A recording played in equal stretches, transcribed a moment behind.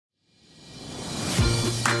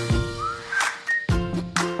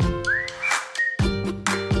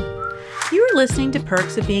You're listening to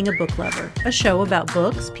Perks of Being a Book Lover, a show about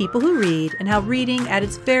books, people who read, and how reading at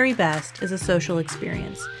its very best is a social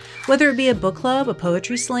experience. Whether it be a book club, a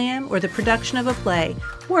poetry slam, or the production of a play,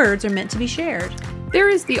 words are meant to be shared. There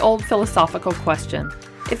is the old philosophical question: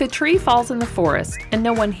 if a tree falls in the forest and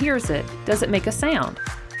no one hears it, does it make a sound?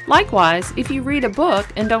 Likewise, if you read a book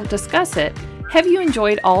and don't discuss it, have you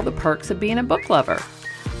enjoyed all the perks of being a book lover?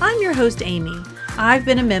 I'm your host, Amy. I've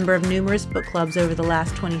been a member of numerous book clubs over the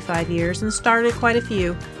last 25 years and started quite a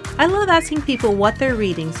few. I love asking people what they're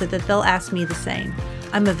reading so that they'll ask me the same.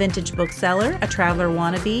 I'm a vintage bookseller, a traveler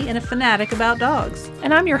wannabe, and a fanatic about dogs.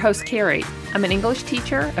 And I'm your host, Carrie. I'm an English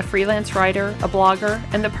teacher, a freelance writer, a blogger,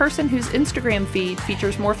 and the person whose Instagram feed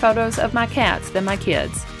features more photos of my cats than my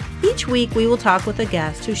kids. Each week we will talk with a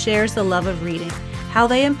guest who shares the love of reading, how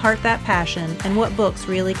they impart that passion, and what books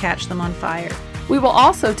really catch them on fire. We will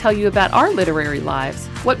also tell you about our literary lives,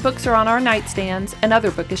 what books are on our nightstands, and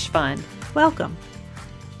other bookish fun. Welcome.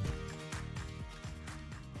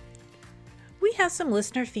 We have some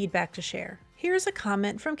listener feedback to share. Here's a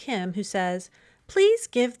comment from Kim who says, "Please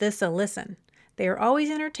give this a listen. They are always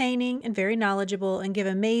entertaining and very knowledgeable and give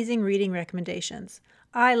amazing reading recommendations.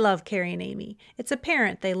 I love Carrie and Amy. It's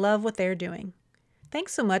apparent they love what they're doing."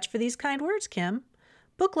 Thanks so much for these kind words, Kim.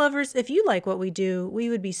 Book lovers, if you like what we do, we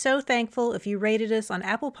would be so thankful if you rated us on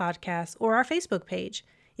Apple Podcasts or our Facebook page.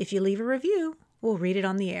 If you leave a review, we'll read it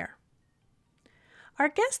on the air. Our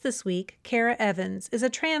guest this week, Kara Evans, is a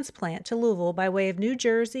transplant to Louisville by way of New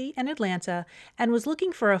Jersey and Atlanta and was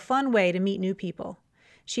looking for a fun way to meet new people.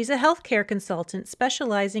 She's a healthcare consultant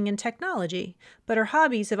specializing in technology, but her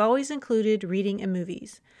hobbies have always included reading and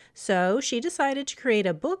movies. So she decided to create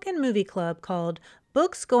a book and movie club called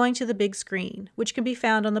Books Going to the Big Screen, which can be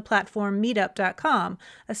found on the platform meetup.com,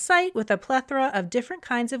 a site with a plethora of different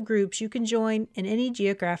kinds of groups you can join in any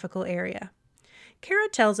geographical area. Kara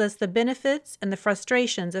tells us the benefits and the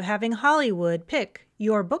frustrations of having Hollywood pick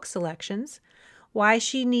your book selections, why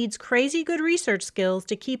she needs crazy good research skills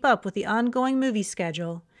to keep up with the ongoing movie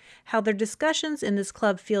schedule, how their discussions in this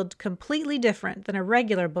club feel completely different than a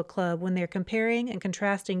regular book club when they're comparing and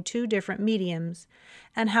contrasting two different mediums,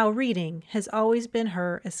 and how reading has always been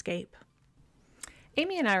her escape.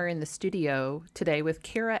 Amy and I are in the studio today with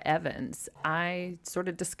Kara Evans. I sort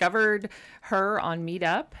of discovered her on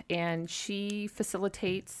Meetup, and she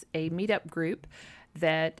facilitates a Meetup group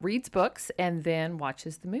that reads books and then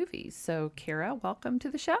watches the movies. So, Kara, welcome to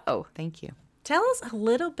the show. Thank you. Tell us a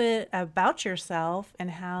little bit about yourself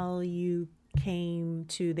and how you came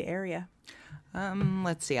to the area.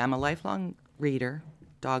 Let's see. I'm a lifelong reader,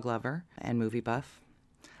 dog lover, and movie buff.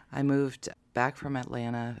 I moved back from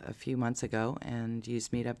Atlanta a few months ago and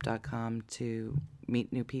used meetup.com to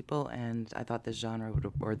meet new people, and I thought this genre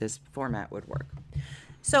or this format would work.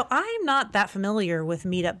 So I'm not that familiar with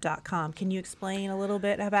meetup.com. Can you explain a little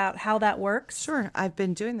bit about how that works? Sure. I've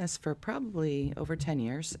been doing this for probably over 10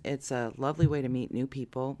 years. It's a lovely way to meet new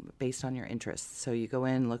people based on your interests. So you go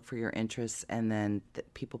in, look for your interests, and then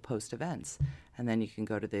people post events. And then you can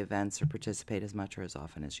go to the events or participate as much or as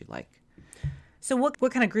often as you like. So what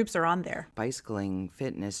kind of groups are on there? Bicycling,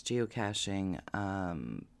 fitness, geocaching,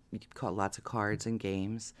 you can call lots of cards and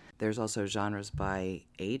games. There's also genres by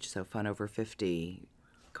age, so fun over 50,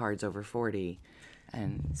 cards over 40.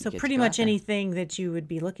 And so pretty much anything that you would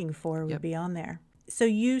be looking for would be on there. So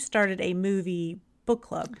you started a movie book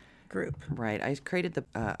club group. Right. I created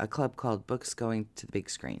a club called Books Going to the Big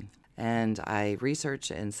Screen. And I researched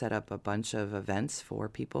and set up a bunch of events for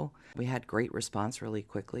people. We had great response really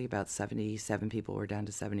quickly. About 77 people, we're down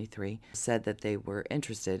to 73, said that they were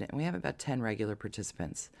interested. And we have about 10 regular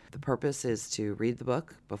participants. The purpose is to read the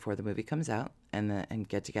book before the movie comes out and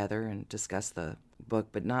get together and discuss the book,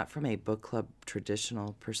 but not from a book club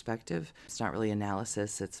traditional perspective. It's not really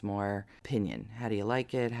analysis. It's more opinion. How do you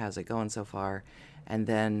like it? How's it going so far? And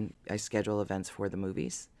then I schedule events for the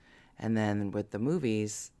movies. And then with the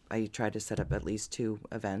movies, I try to set up at least 2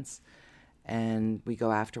 events, and we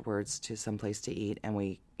go afterwards to some place to eat, and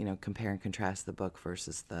we, compare and contrast the book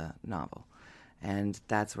versus the novel. And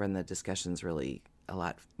that's when the discussion's really a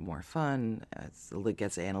lot more fun. It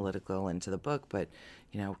gets analytical into the book, but,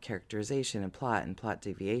 characterization and plot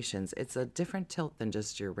deviations, it's a different tilt than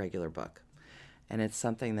just your regular book. And it's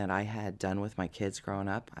something that I had done with my kids growing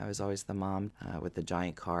up. I was always the mom with the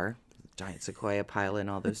giant giant sequoia pile in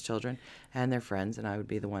all those children and their friends, and I would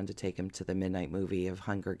be the one to take them to the midnight movie of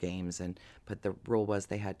Hunger Games. But the rule was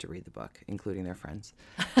they had to read the book, including their friends.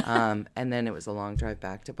 And then it was a long drive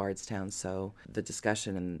back to Bardstown, so the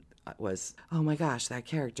discussion was, oh my gosh, that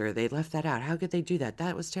character, they left that out. How could they do that?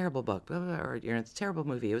 That was a terrible book. Blah, blah, blah. Or, it's a terrible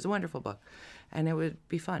movie. It was a wonderful book. And it would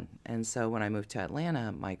be fun. And so when I moved to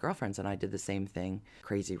Atlanta, my girlfriends and I did the same thing,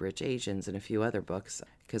 Crazy Rich Asians and a few other books.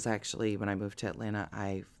 Because actually, when I moved to Atlanta,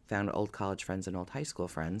 I found old college friends and old high school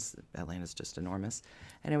friends. Atlanta's just enormous.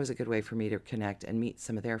 And it was a good way for me to connect and meet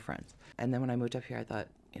some of their friends. And then when I moved up here, I thought,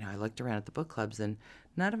 I looked around at the book clubs, and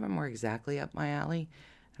none of them were exactly up my alley.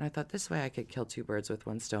 And I thought this way I could kill two birds with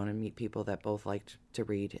one stone and meet people that both liked to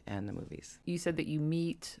read and the movies. You said that you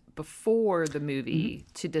meet before the movie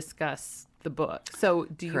to discuss the book. So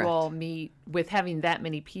do you Correct. all meet with having that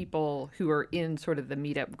many people who are in sort of the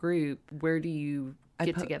meetup group? Where do you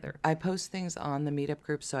get together? I post things on the meetup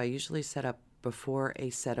group, so I usually set up before a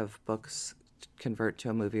set of books convert to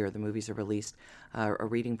a movie or the movies are released, a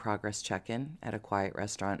reading progress check-in at a quiet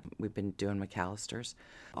restaurant. We've been doing McAllister's.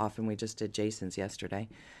 Often we just did Jason's yesterday.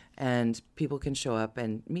 And people can show up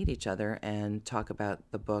and meet each other and talk about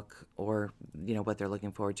the book or, what they're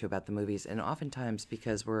looking forward to about the movies. And oftentimes,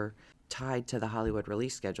 because we're tied to the Hollywood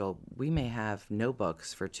release schedule, we may have no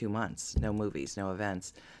books for 2 months, no movies, no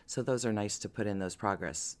events. So those are nice to put in those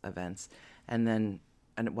progress events. And then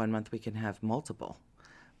 1 month we can have multiple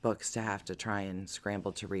books to have to try and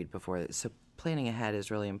scramble to read before. So planning ahead is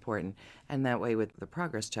really important. And that way with the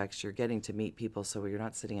progress checks, you're getting to meet people so you're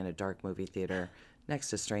not sitting in a dark movie theater next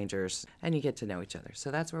to strangers, and you get to know each other.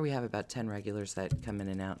 So that's where we have about 10 regulars that come in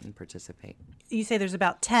and out and participate. You say there's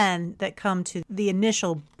about 10 that come to the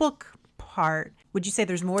initial book part. Would you say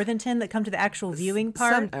there's more than 10 that come to the actual viewing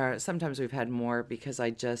part? Sometimes we've had more because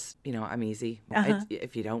I just, I'm easy.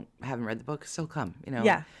 If you haven't read the book, still come.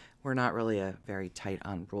 Yeah. We're not really a very tight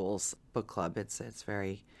on rules book club. It's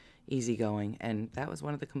very easygoing, and that was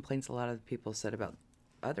one of the complaints a lot of people said about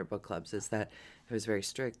other book clubs is that it was very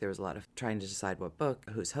strict. There was a lot of trying to decide what book,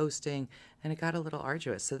 who's hosting, and it got a little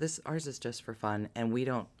arduous. So ours is just for fun, and we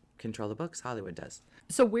don't control the books. Hollywood does.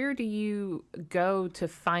 So where do you go to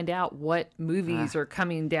find out what movies are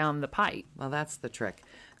coming down the pipe? Well, that's the trick.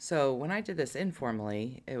 So when I did this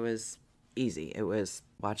informally, it was easy. It was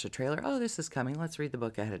watch a trailer. Oh, this is coming. Let's read the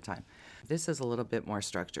book ahead of time. This is a little bit more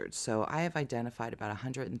structured. So I have identified about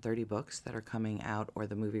 130 books that are coming out or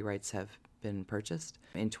the movie rights have been purchased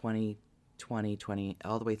in 2020,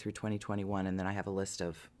 all the way through 2021. And then I have a list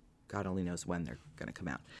of God only knows when they're going to come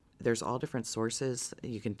out. There's all different sources.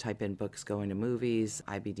 You can type in books going to movies.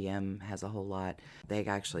 IBDM has a whole lot. They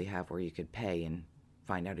actually have where you could pay and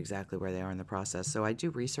find out exactly where they are in the process. So I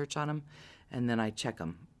do research on them, and then I check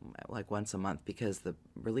them like once a month because the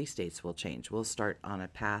release dates will change. We'll start on a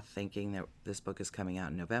path thinking that this book is coming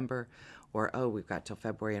out in November, or, oh, we've got till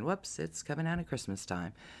February, and whoops, it's coming out at Christmas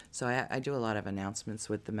time. So I do a lot of announcements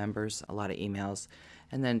with the members, a lot of emails.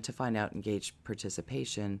 And then to find out engaged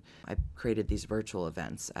participation, I created these virtual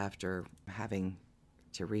events after having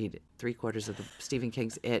to read 3/4 of the Stephen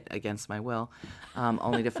King's It against my will,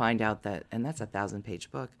 only to find out that, and that's a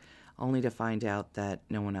 1,000-page book, only to find out that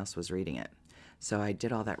no one else was reading it. So I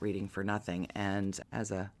did all that reading for nothing. And as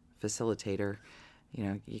a facilitator,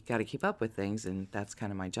 you got to keep up with things, and that's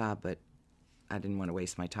kind of my job, but I didn't want to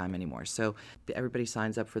waste my time anymore. So everybody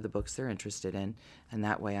signs up for the books they're interested in, and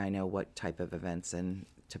that way I know what type of events and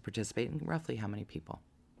to participate and roughly how many people.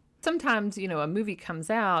 Sometimes, a movie comes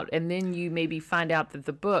out and then you maybe find out that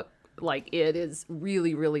the book, like it is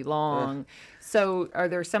really, really long. So are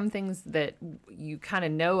there some things that you kind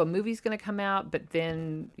of know a movie's going to come out, but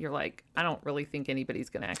then you're like, I don't really think anybody's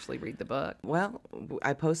going to actually read the book? Well,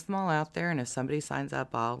 I post them all out there, and if somebody signs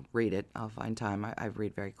up, I'll read it. I'll find time. I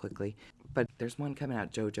read very quickly. But there's one coming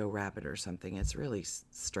out, Jojo Rabbit or something. It's really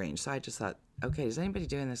strange. So I just thought, okay, is anybody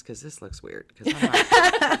doing this? Because this looks weird. Because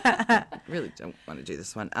I really don't want to do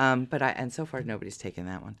this one. And so far nobody's taken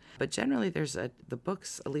that one. But generally, there's the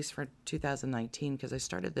books, at least for 2019, because I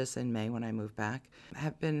started this in May when I moved back,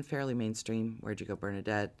 have been fairly mainstream. Where'd You Go,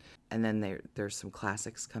 Bernadette? And then there's some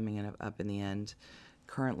classics coming in up in the end.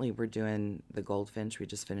 Currently, we're doing The Goldfinch. We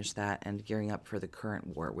just finished that, and gearing up for The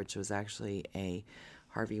Current War, which was actually a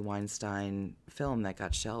Harvey Weinstein film that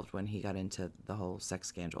got shelved when he got into the whole sex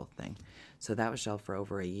scandal thing. So that was shelved for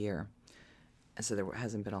over a year. And so there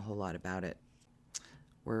hasn't been a whole lot about it.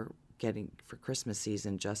 We're getting, for Christmas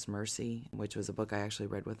season, Just Mercy, which was a book I actually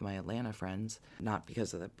read with my Atlanta friends, not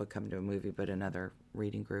because of the book coming to a movie, but another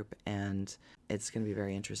reading group. And it's going to be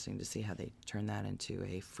very interesting to see how they turn that into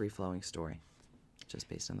a free-flowing story, just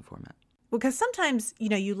based on the format. Well, because sometimes,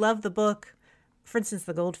 you love the book, for instance,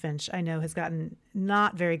 The Goldfinch, I know, has gotten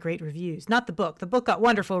not very great reviews. Not the book. The book got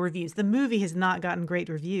wonderful reviews. The movie has not gotten great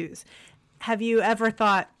reviews. Have you ever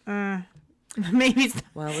thought, maybe it's...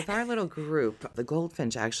 Well, with our little group, The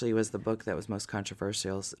Goldfinch actually was the book that was most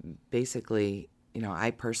controversial. Basically,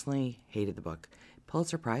 I personally hated the book.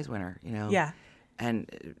 Pulitzer Prize winner, Yeah.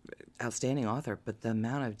 And outstanding author, but the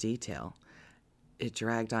amount of detail, it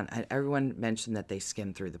dragged on. Everyone mentioned that they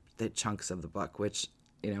skimmed through the chunks of the book, which,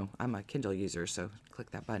 I'm a Kindle user, so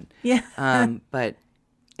click that button. Yeah. But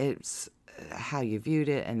it's how you viewed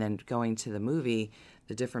it, and then going to the movie,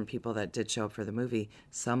 the different people that did show up for the movie,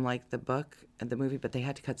 some liked the book and the movie, but they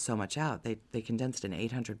had to cut so much out. They condensed an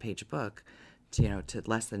 800-page book to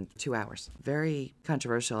less than 2 hours. Very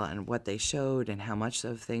controversial on what they showed and how much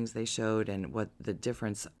of things they showed and what the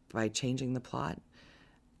difference by changing the plot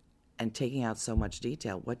and taking out so much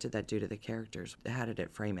detail. What did that do to the characters? How did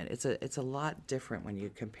it frame it? It's a lot different when you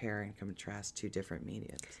compare and contrast two different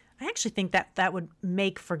mediums. I actually think that would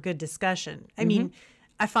make for good discussion. I mean,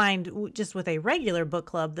 I find just with a regular book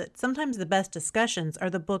club that sometimes the best discussions are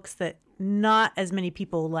the books that not as many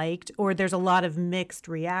people liked, or there's a lot of mixed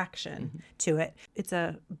reaction to it. It's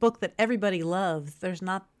a book that everybody loves.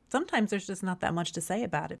 Sometimes there's just not that much to say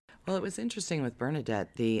about it. Well, it was interesting with Bernadette.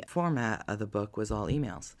 The format of the book was all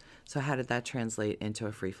emails. So how did that translate into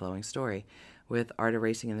a free-flowing story? With Art of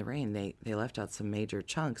Racing in the Rain, they left out some major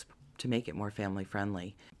chunks to make it more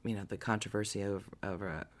family-friendly. The controversy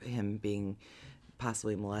over him being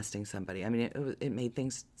possibly molesting somebody. I mean, it made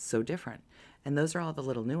things so different. And those are all the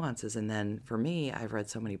little nuances. And then for me, I've read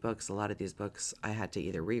so many books. A lot of these books I had to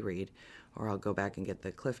either reread or I'll go back and get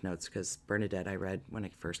the Cliff Notes, because Bernadette I read when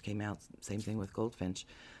it first came out. Same thing with Goldfinch.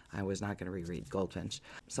 I was not going to reread Goldfinch.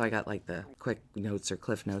 So I got like the quick notes or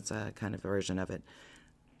Cliff Notes kind of version of it.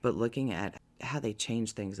 But looking at how they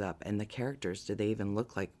changed things up and the characters, did they even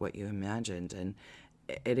look like what you imagined? And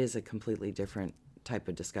it is a completely different type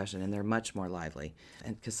of discussion, and they're much more lively.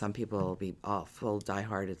 And because some people will be full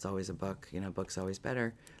diehard, it's always a book, book's always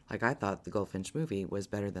better. Like I thought the Goldfinch movie was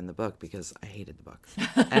better than the book because I hated the book.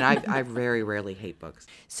 And I very rarely hate books.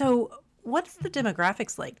 So what's the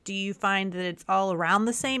demographics like? Do you find that it's all around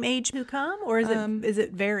the same age who come, or is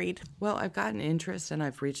it varied? Well, I've gotten interest, and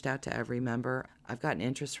I've reached out to every member. I've gotten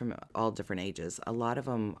interest from all different ages. A lot of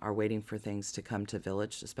them are waiting for things to come to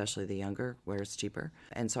Village, especially the younger, where it's cheaper.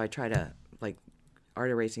 And so I try to, Art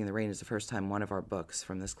of Racing in the Rain is the first time one of our books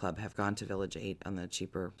from this club have gone to Village 8 on the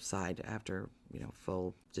cheaper side after,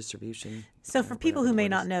 full distribution. So for people who may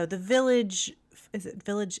not know, the Village, is it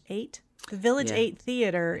Village 8? The Village 8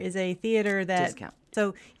 Theater is a theater that... Discount.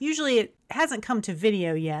 So usually it hasn't come to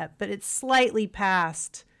video yet, but it's slightly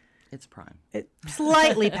past... Its prime.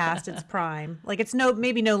 Slightly past its prime. Like it's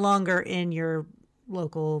maybe no longer in your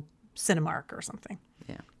local Cinemark or something.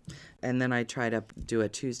 Yeah. And then I try to do a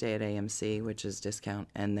Tuesday at AMC, which is discount,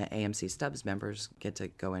 and the AMC Stubs members get to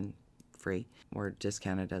go in free. We're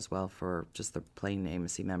discounted as well for just the plain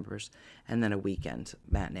AMC members, and then a weekend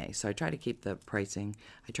matinee. So I try to keep the pricing.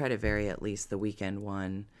 I try to vary at least the weekend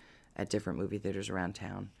one at different movie theaters around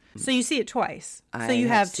town. So you see it twice. So I you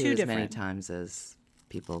have two seen different. as many times as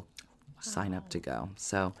people sign up to go.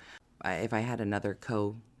 So if I had another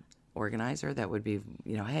co-organizer that would be,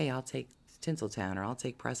 hey, I'll take Tinseltown or I'll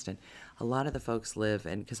take Preston. A lot of the folks live,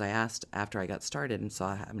 and because I asked after I got started and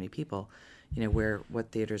saw how many people,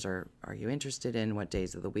 what theaters are you interested in, what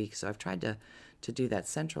days of the week. So I've tried to do that.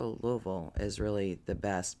 Central Louisville is really the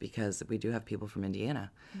best because we do have people from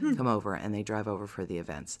Indiana come over and they drive over for the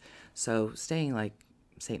events. So staying like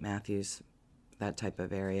St. Matthews, that type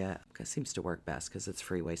of area seems to work best because it's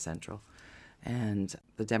freeway central. And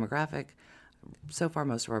the demographic, so far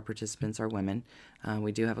most of our participants are women.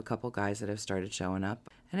 We do have a couple guys that have started showing up,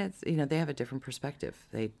 and it's they have a different perspective.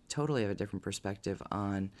 They totally have a different perspective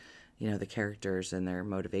on the characters and their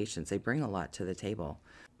motivations. They bring a lot to the table.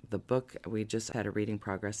 The book, we just had a reading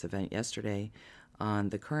progress event yesterday on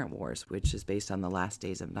the current wars, which is based on the last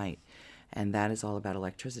days of night, and that is all about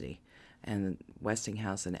electricity. And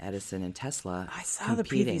Westinghouse and Edison and Tesla. I saw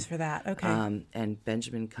competing. the previews for that. Okay. And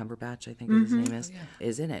Benjamin Cumberbatch, I think his name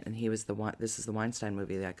is in it. And he was the one. This is the Weinstein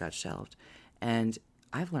movie that got shelved. And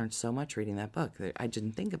I've learned so much reading that book that I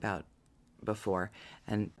didn't think about before.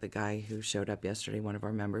 And the guy who showed up yesterday, one of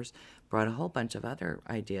our members, brought a whole bunch of other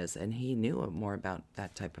ideas, and he knew more about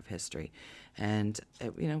that type of history. And,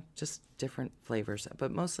 just different flavors.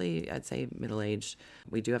 But mostly, I'd say middle-aged.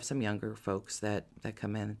 We do have some younger folks that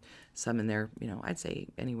come in, some in there, I'd say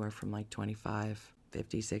anywhere from like 25,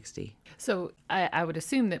 50, 60. So I would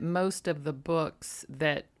assume that most of the books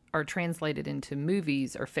that are translated into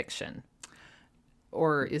movies are fiction.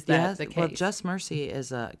 or is that the case? Well, Just Mercy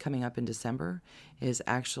is coming up in December. It's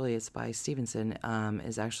by Stevenson.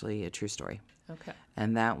 Is actually a true story. Okay.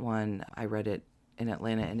 And that one, I read it in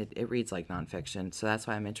Atlanta, and it reads like nonfiction. So that's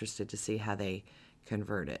why I'm interested to see how they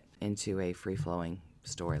convert it into a free-flowing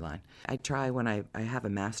storyline. I try when I have a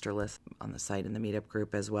master list on the site in the meetup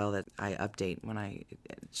group as well that I update when I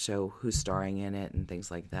show who's starring in it and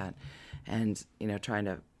things like that. And, trying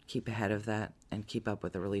to keep ahead of that and keep up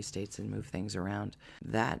with the release dates and move things around.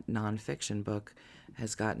 That nonfiction book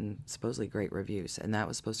has gotten supposedly great reviews, and that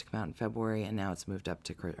was supposed to come out in February, and now it's moved up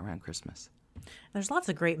to around Christmas. There's lots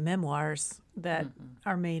of great memoirs that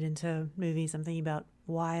are made into movies. I'm thinking about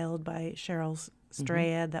Wild by Cheryl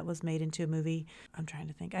Strayed that was made into a movie. I'm trying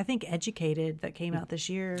to think. I think Educated that came out this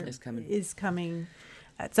year is coming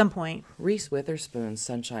at some point. Reese Witherspoon's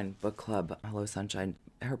Sunshine Book Club, Hello Sunshine,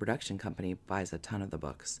 her production company buys a ton of the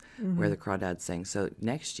books Where the Crawdads Sing. So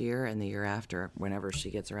next year and the year after, whenever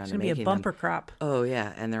she gets around It's to going to making be a bumper them, crop. Oh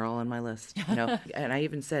yeah, and they're all on my list. And I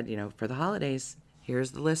even said, for the holidays,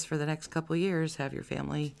 here's the list for the next couple of years. Have your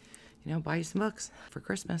family, buy you some books for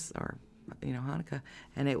Christmas or Hanukkah,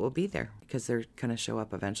 and it will be there because they're going to show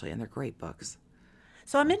up eventually, and they're great books.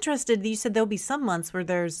 So I'm interested. You said there'll be some months where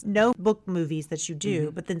there's no book movies that you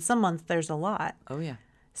do, but then some months there's a lot. Oh yeah.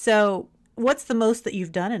 So what's the most that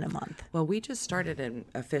you've done in a month? Well, we just started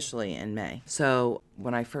officially in May. So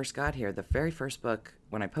when I first got here, the very first book,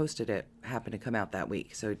 when I posted it, happened to come out that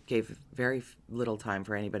week. So it gave very little time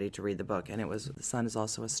for anybody to read the book. And it was The Sun is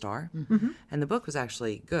Also a Star. And the book was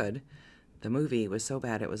actually good. The movie was so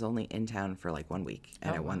bad it was only in town for like 1 week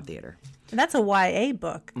and at one theater. And that's a YA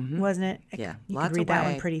book, wasn't it? Yeah, You lots could read of that YA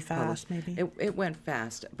one pretty fast, published. maybe. It went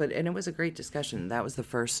fast, and it was a great discussion. That was the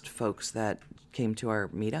first folks that came to our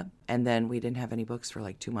meetup, and then we didn't have any books for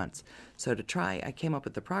like 2 months. So I came up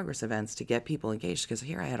with the progress events to get people engaged because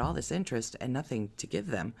here I had all this interest and nothing to give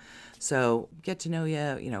them. So get to know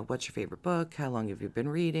you, what's your favorite book? How long have you been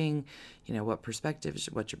reading? What perspectives,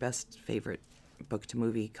 what's your best favorite book to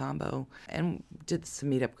movie combo, and did some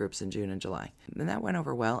meetup groups in June and July. And that went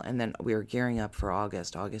over well, and then we were gearing up for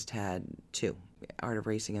August. August had 2, Art of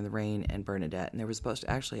Racing in the Rain and Bernadette, and there was supposed to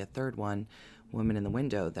actually a third one, Woman in the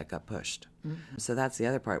Window, that got pushed. So that's the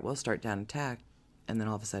other part. We'll start down attack, and then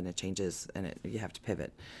all of a sudden it changes and you have to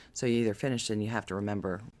pivot. So you either finish and you have to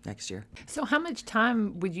remember next year. So how much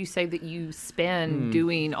time would you say that you spend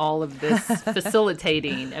doing all of this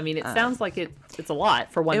facilitating? I mean, it sounds like it's a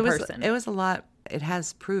lot for one person. It was a lot. It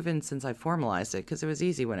has proven since I formalized it, because it was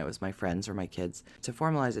easy when it was my friends or my kids. To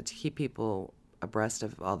formalize it, to keep people abreast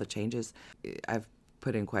of all the changes, I've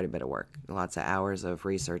put in quite a bit of work, lots of hours of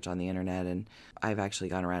research on the internet, and I've actually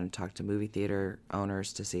gone around and talked to movie theater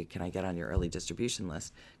owners to see, can I get on your early distribution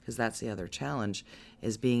list? Because that's the other challenge,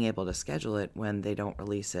 is being able to schedule it when they don't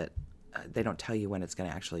release it. They don't tell you when it's going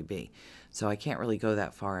to actually be. So I can't really go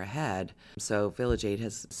that far ahead. So Village 8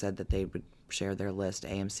 has said that they would share their list.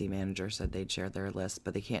 AMC manager said they'd share their list,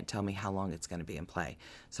 but they can't tell me how long it's going to be in play.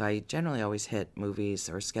 So I generally always hit movies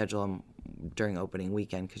or schedule them during opening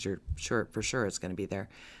weekend because you're for sure it's going to be there.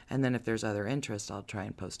 And then if there's other interest, I'll try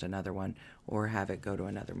and post another one or have it go to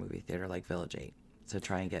another movie theater like Village 8 to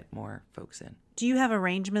try and get more folks in. Do you have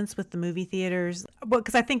arrangements with the movie theaters? Well,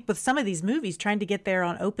 because I think with some of these movies, trying to get there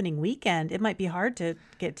on opening weekend, it might be hard to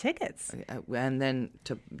get tickets. And then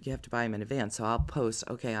you have to buy them in advance. So I'll post,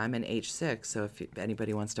 okay, I'm in H6, so if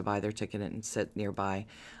anybody wants to buy their ticket and sit nearby,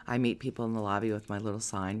 I meet people in the lobby with my little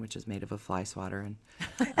sign, which is made of a fly swatter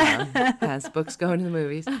and has books going to the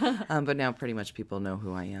movies. But now pretty much people know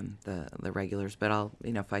who I am, the regulars. But I'll,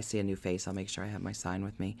 if I see a new face, I'll make sure I have my sign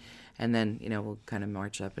with me. And then, we'll kind of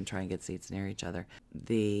march up and try and get seats near each other.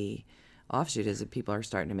 The offshoot is that people are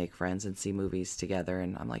starting to make friends and see movies together,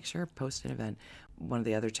 and I'm like, sure, post an event. One of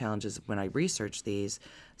the other challenges when I research these,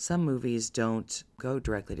 some movies don't go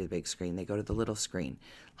directly to the big screen. They go to the little screen.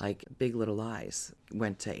 Like Big Little Lies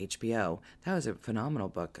went to HBO. That was a phenomenal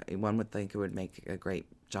book. One would think it would make a great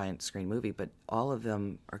giant screen movie, but all of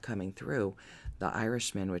them are coming through. The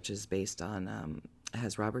Irishman, which is based on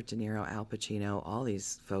has Robert De Niro, Al Pacino, all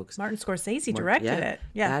these folks. Martin Scorsese directed it.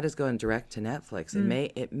 Yeah, that is going direct to Netflix.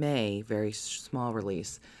 It may very small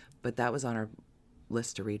release, but that was on our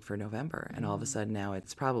list to read for November, and all of a sudden now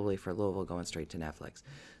it's probably for Louisville going straight to Netflix.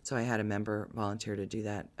 So I had a member volunteer to do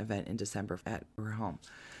that event in December at her home.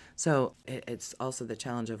 So it's also the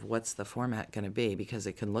challenge of what's the format going to be, because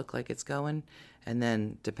it can look like it's going, and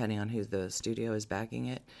then depending on who the studio is backing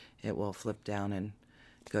it, it will flip down and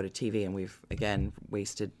go to TV, and we've again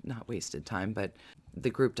not wasted time, but the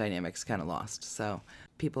group dynamics kind of lost. So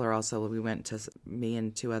people are also, me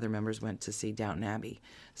and 2 other members went to see Downton Abbey,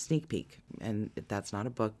 sneak peek, and that's not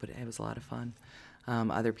a book, but it was a lot of fun.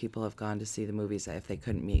 Other people have gone to see the movies if they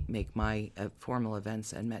couldn't make my formal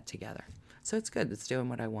events and met together. So it's good. It's doing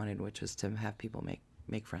what I wanted, which was to have people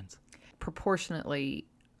make friends. Proportionately,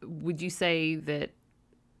 would you say that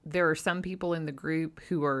there are some people in the group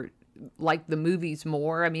who are like the movies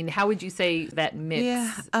more? I mean, how would you say that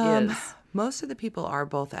mix is? Most of the people are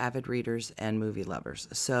both avid readers and movie lovers.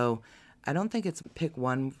 So I don't think it's pick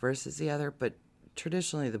one versus the other, but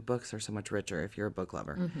traditionally the books are so much richer if you're a book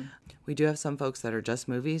lover. Mm-hmm. We do have some folks that are just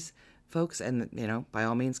movies folks, and by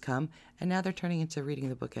all means come. And now they're turning into reading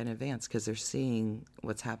the book in advance because they're seeing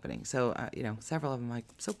what's happening. So several of them, like,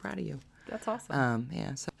 so proud of you. That's awesome.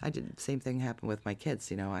 So I did the same thing happen with my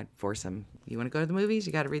kids. I'd force them, you want to go to the movies,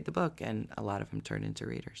 you got to read the book, and a lot of them turned into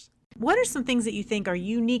readers. What are some things that you think are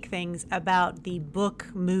unique things about the book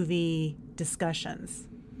movie discussions?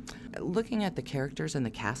 Looking at the characters and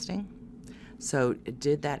the casting. So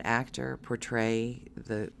did that actor portray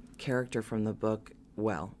the character from the book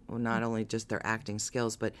well, not only just their acting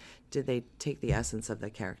skills, but did they take the essence of the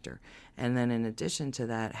character? And then in addition to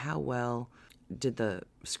that, how well did the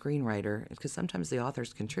screenwriter, because sometimes the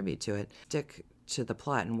authors contribute to it, stick to the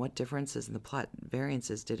plot, and what differences in the plot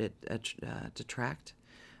variances did it detract,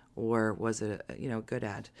 or was it a good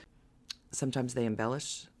ad? Sometimes they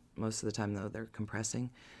embellish. Most of the time, though, they're compressing.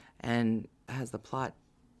 And has the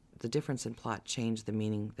difference in plot changed the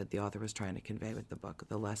meaning that the author was trying to convey with the book,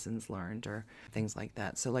 the lessons learned or things like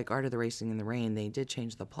that? So like Art of the Racing in the Rain, they did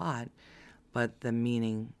change the plot, but the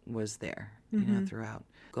meaning was there, throughout.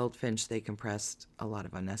 Goldfinch, they compressed a lot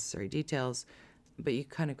of unnecessary details, but you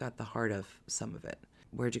kind of got the heart of some of it.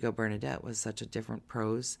 Where'd You Go, Bernadette was such a different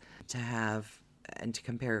prose to have, and to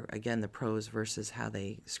compare, again, the prose versus how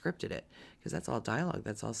they scripted it, because that's all dialogue,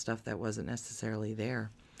 that's all stuff that wasn't necessarily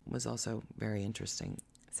there, was also very interesting.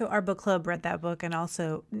 So our book club read that book, and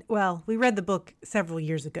also, we read the book several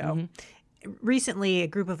years ago. Mm-hmm. Recently, a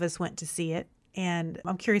group of us went to see it, and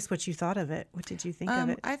I'm curious what you thought of it. What did you think of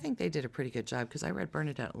it? I think they did a pretty good job, because I read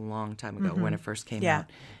Bernadette a long time ago when it first came out.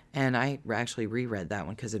 And I actually reread that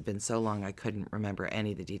one because it had been so long I couldn't remember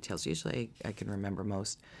any of the details. Usually I can remember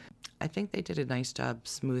most. I think they did a nice job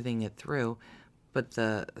smoothing it through, but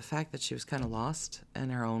the fact that she was kind of lost in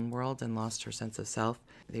her own world and lost her sense of self,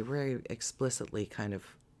 they very explicitly kind of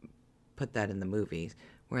put that in the movie,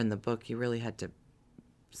 where in the book you really had to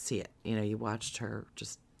see it. You watched her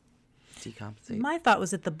just decompensate. My thought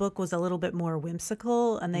was that the book was a little bit more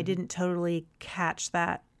whimsical, and they didn't totally catch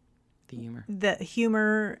that. The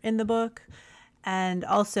humor in the book. And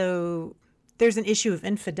also there's an issue of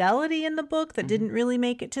infidelity in the book that didn't really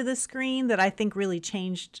make it to the screen that I think really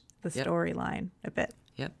changed the storyline a bit.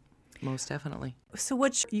 Yep, most definitely. So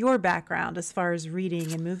what's your background as far as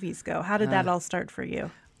reading and movies go? How did that all start for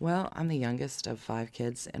you? Well, I'm the youngest of 5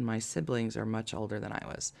 kids, and my siblings are much older than I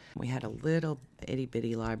was. We had a little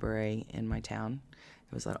itty-bitty library in my town.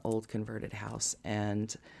 It was an old converted house,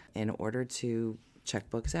 and in order to check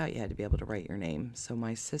books out, you had to be able to write your name. So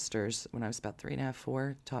my sisters, when I was about 3.5,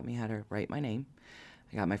 4, taught me how to write my name.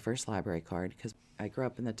 I got my first library card because I grew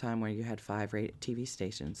up in the time where you had 5 TV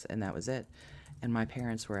stations, and that was it. And my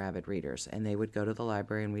parents were avid readers, and they would go to the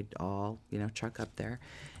library, and we'd all, truck up there,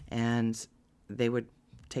 and they would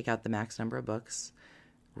take out the max number of books,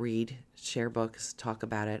 read, share books, talk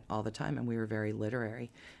about it all the time, and we were very literary.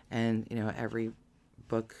 And, every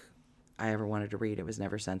book I ever wanted to read, it was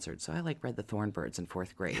never censored. So I read The Thornbirds in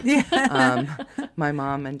 4th grade. My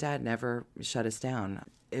mom and dad never shut us down.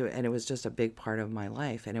 And it was just a big part of my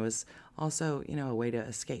life. And it was also, a way to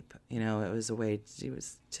escape. It was a way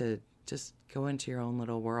to just go into your own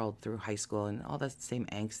little world through high school, and all that same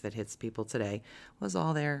angst that hits people today was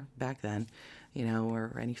all there back then,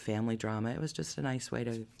 or any family drama. It was just a nice way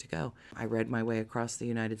to go. I read my way across the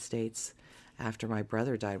United States. After my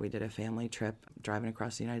brother died, we did a family trip driving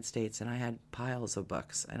across the United States, and I had piles of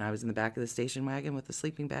books. And I was in the back of the station wagon with a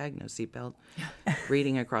sleeping bag, no seatbelt,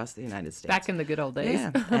 reading across the United States. Back in the good old days.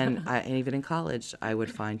 Yeah, and even in college, I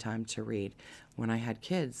would find time to read. When I had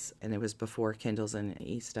kids, and it was before Kindles and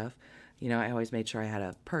e-stuff, I always made sure I had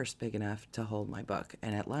a purse big enough to hold my book.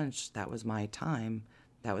 And at lunch, that was my time.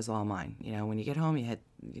 That was all mine. When you get home, you had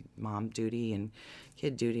mom duty and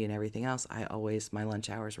kid duty and everything else. My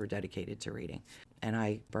lunch hours were dedicated to reading, and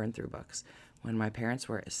I burned through books. When my parents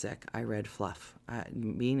were sick, I read fluff,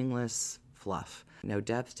 meaningless fluff. No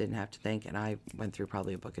depth, didn't have to think, and I went through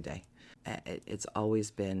probably a book a day. It's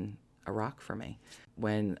always been a rock for me.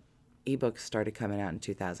 When ebooks started coming out in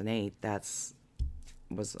 2008,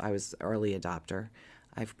 I was early adopter.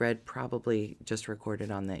 I've read probably, just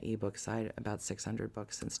recorded on the ebook side, about 600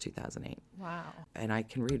 books since 2008. Wow. And I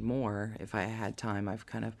can read more if I had time. I've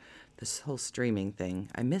kind of, this whole streaming thing,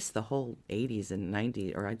 I miss the whole 80s and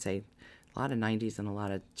 90s, or I'd say a lot of 90s and a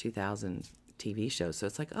lot of 2000 TV shows. So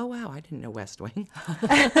it's like, oh, wow, I didn't know West Wing.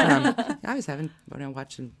 I was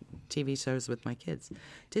watching TV shows with my kids.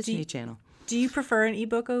 Disney Channel. Do you prefer an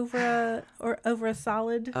ebook over a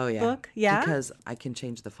solid Oh, yeah. book? Yeah. Because I can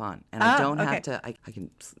change the font. And I don't okay. have to, I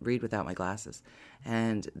can read without my glasses.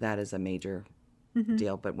 And that is a major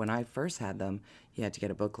deal. But when I first had them, you had to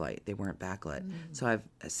get a book light. They weren't backlit. So I've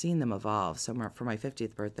seen them evolve. So for my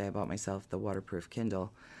 50th birthday, I bought myself the waterproof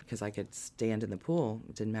Kindle because I could stand in the pool.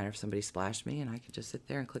 It didn't matter if somebody splashed me, and I could just sit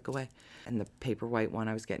there and click away. And the paper white one,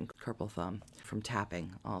 I was getting carpal thumb from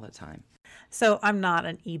tapping all the time. So I'm not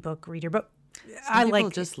an ebook reader, but Some people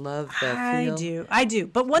just love the feel. I do.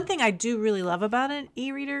 But one thing I do really love about an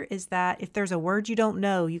e-reader is that if there's a word you don't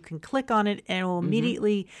know, you can click on it and it will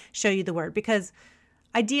immediately show you the word. Because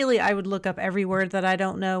ideally, I would look up every word that I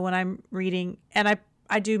don't know when I'm reading, and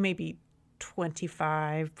I do maybe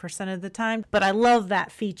 25% of the time. But I love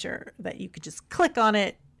that feature that you could just click on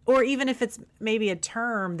it. Or even if it's maybe a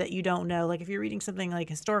term that you don't know, like if you're reading something like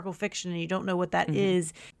historical fiction and you don't know what that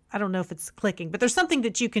is, I don't know if it's clicking, but there's something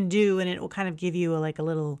that you can do and it will kind of give you a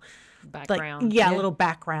little Background. a little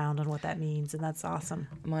background on what that means. And that's awesome.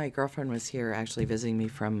 My girlfriend was here actually visiting me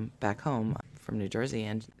from back home from New Jersey,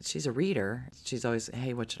 and she's a reader. She's always,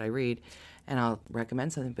 hey, what should I read? And I'll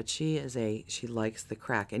recommend something, but she likes the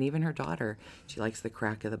crack. And even her daughter, she likes the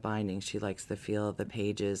crack of the binding. She likes the feel of the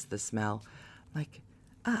pages, the smell. Like,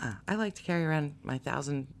 I like to carry around my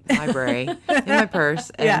 1,000 library in my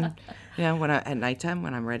purse. And, at nighttime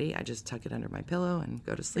when I'm ready, I just tuck it under my pillow and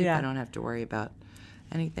go to sleep. Yeah. I don't have to worry about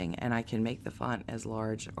anything. And I can make the font as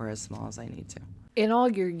large or as small as I need to. In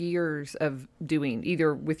all your years of doing,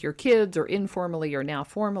 either with your kids or informally or now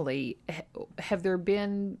formally, have there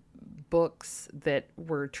been books that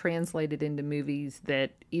were translated into movies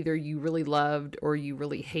that either you really loved or you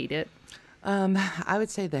really hated? I would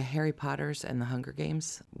say the Harry Potters and the Hunger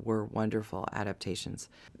Games were wonderful adaptations.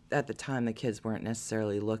 At the time, the kids weren't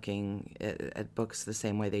necessarily looking at books the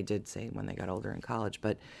same way they did, say, when they got older in college,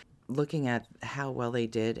 but looking at how well they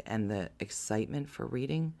did and the excitement for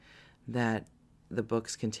reading that the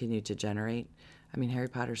books continued to generate. I mean, Harry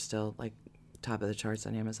Potter's still top of the charts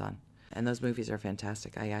on Amazon. And those movies are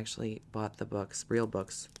fantastic. I actually bought the books, real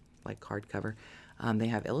books, like hardcover. They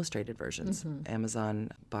have illustrated versions.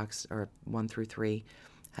 Amazon box or 1 through 3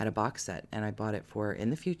 had a box set, and I bought it for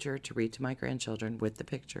in the future to read to my grandchildren with the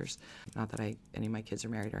pictures. Not that any of my kids are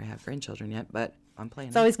married or I have grandchildren yet, but I'm planning.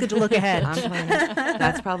 It's always good to look ahead. I'm planning.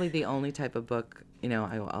 That's probably the only type of book,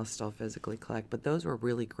 I'll still physically collect. But those were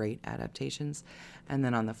really great adaptations. And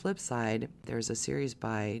then on the flip side, there's a series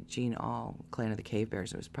by Gene Aul, Clan of the Cave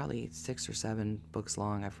Bears. It was probably 6 or 7 books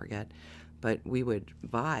long, I forget. But we would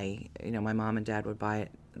buy, my mom and dad would buy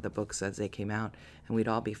the books as they came out, and we'd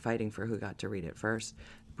all be fighting for who got to read it first.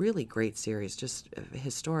 Really great series, just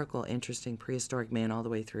historical, interesting, prehistoric man all the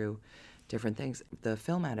way through different things. The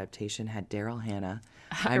film adaptation had Daryl Hannah.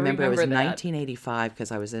 I remember it was that. 1985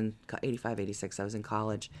 because I was in 85, 86. I was in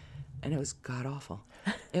college, and it was god awful.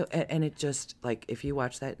 And it just, if you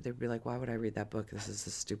watch that, they'd be like, why would I read that book? This is the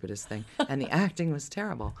stupidest thing. And the acting was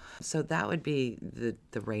terrible. So that would be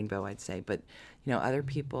the rainbow, I'd say. But, other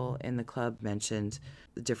people in the club mentioned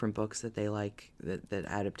the different books that they like, that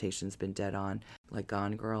adaptation's been dead on. Like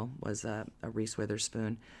Gone Girl was a Reese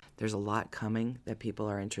Witherspoon. There's a lot coming that people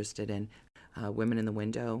are interested in. Women in the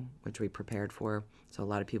Window, which we prepared for. So a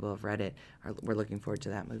lot of people have read it. We're looking forward to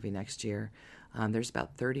that movie next year. There's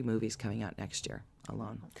about 30 movies coming out next year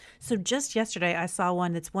alone. So just yesterday, I saw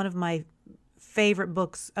one that's one of my favorite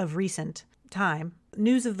books of recent time,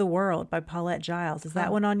 News of the World by Paulette Giles. Is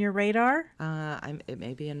that one on your radar? It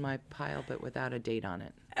may be in my pile, but without a date on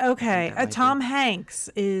it. Okay. Tom Hanks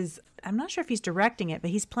I'm not sure if he's directing it,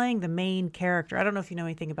 but he's playing the main character. I don't know if you know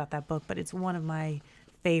anything about that book, but it's one of my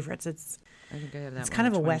favorites. I think I have that. It's one kind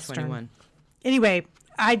in of a 2021. Western. Anyway,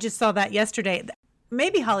 I just saw that yesterday.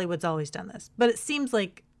 Maybe Hollywood's always done this, but it seems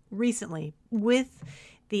like recently, with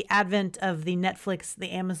the advent of the Netflix, the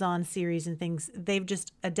Amazon series and things, they've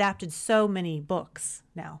just adapted so many books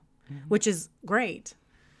now, which is great.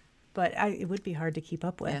 But it would be hard to keep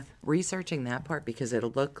up with. Yeah. Researching that part, because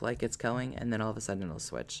it'll look like it's going, and then all of a sudden it'll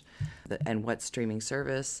switch. And what streaming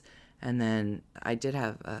service. And then I did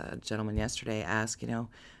have a gentleman yesterday ask,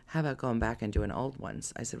 how about going back and doing old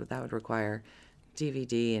ones? I said, well, that would require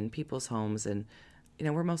DVD in people's homes. And,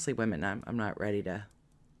 we're mostly women. I'm not ready to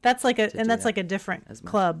That's like do that's that like a different as much.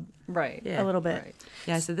 club Right. Yeah. a little bit. Right.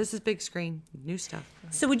 Yeah, so this is big screen, new stuff.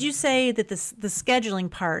 So would you say that the scheduling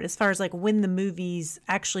part, as far as like when the movies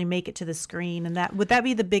actually make it to the screen, and would that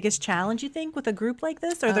be the biggest challenge you think with a group like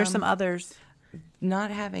this, or are there some others?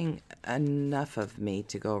 Not having enough of me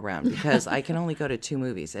to go around, because I can only go to 2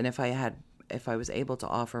 movies, and if I was able to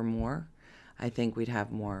offer more, I think we'd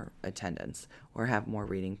have more attendance or have more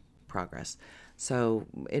reading progress. So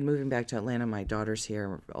in moving back to Atlanta, my daughter's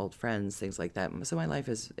here, old friends, things like that. So my life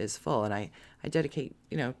is full, and I dedicate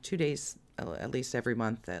 2 days at least every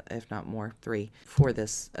month, if not more, 3, for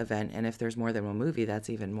this event. And if there's more than one movie, that's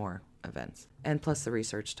even more events. And plus the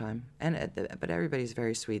research time. But everybody's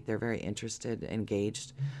very sweet. They're very interested,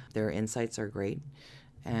 engaged. Their insights are great.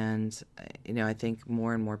 And, I think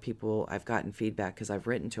more and more people, I've gotten feedback because I've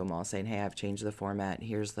written to them all saying, hey, I've changed the format.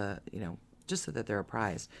 Here's the, just so that they're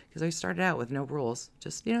apprised. Because I started out with no rules,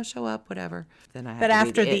 just show up, whatever. Then I had But to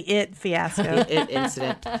after read the It fiasco. It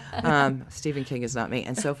incident. Stephen King is not me.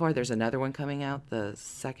 And so far, there's another one coming out, the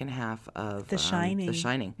second half of The Shining. The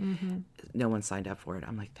Shining. Mm-hmm. No one signed up for it.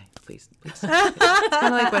 I'm like, please. It's kind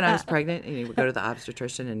of like when I was pregnant, and you would go to the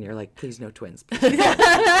obstetrician, and you're like, please, no twins. Please.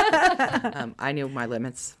 I knew my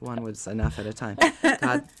limits. One was enough at a time.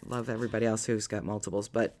 God love everybody else who's got multiples.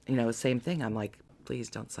 But, same thing. I'm like, please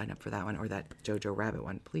don't sign up for that one or that Jojo Rabbit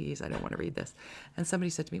one. Please, I don't want to read this. And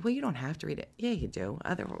somebody said to me, well, you don't have to read it. Yeah, you do.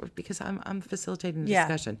 Because I'm facilitating the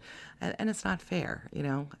discussion. And it's not fair.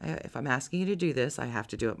 If I'm asking you to do this, I have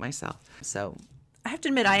to do it myself. So I have to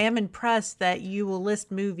admit, I am impressed that you will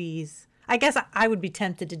list movies. I guess I would be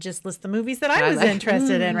tempted to just list the movies that I was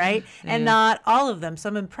interested in, right? And not all of them. So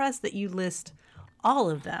I'm impressed that you list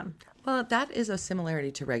all of them. Well, that is a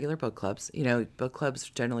similarity to regular book clubs. Book clubs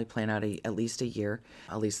generally plan out at least a year,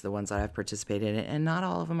 at least the ones that I've participated in, and not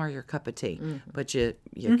all of them are your cup of tea, but you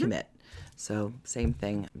commit. So same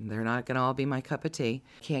thing. They're not going to all be my cup of tea.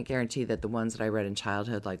 Can't guarantee that the ones that I read in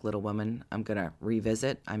childhood, like Little Women, I'm going to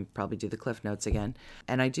revisit. I'm probably do the Cliff Notes again.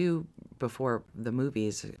 And I do, before the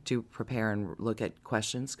movies, do prepare and look at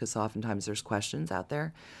questions, because oftentimes there's questions out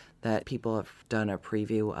there that people have done a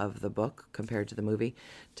preview of the book compared to the movie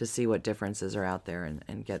to see what differences are out there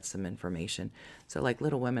and get some information. So like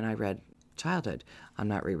Little Women, I read childhood. I'm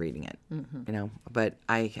not rereading it, but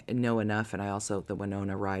I know enough. And I also, the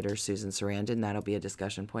Winona Ryder, Susan Sarandon, that'll be a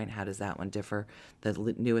discussion point. How does that one differ?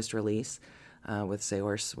 The newest release with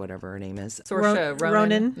Saoirse, whatever her name is. Saoirse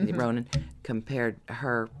Ronan. Ronan compared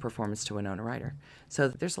her performance to Winona Ryder. So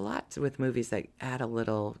there's a lot with movies that add a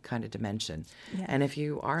little kind of dimension. Yeah. And if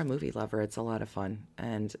you are a movie lover, it's a lot of fun.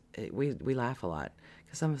 And we laugh a lot.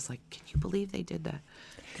 Because some of us like, can you believe they did that?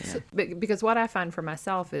 Yeah. So, because what I find for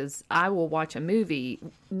myself is I will watch a movie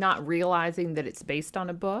not realizing that it's based on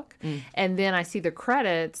a book. And then I see the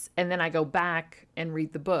credits and then I go back and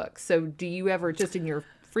read the book. So do you ever, just in your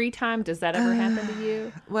free time, does that ever happen to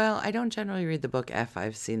you? Well, I don't generally read the book if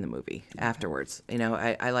I've seen the movie afterwards.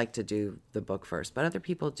 I like to do the book first, but other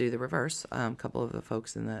people do the reverse. A couple of the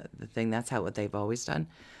folks in the thing, that's what they've always done.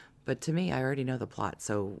 But to me, I already know the plot,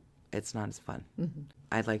 so it's not as fun. Mm-hmm.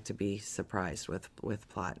 I'd like to be surprised with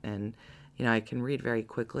plot. And, I can read very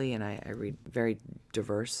quickly, and I read very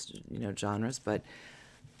diverse, genres, but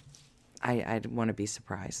I'd want to be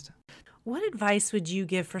surprised. What advice would you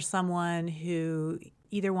give for someone who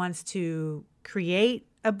either wants to create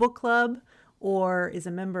a book club or is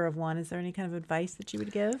a member of one? Is there any kind of advice that you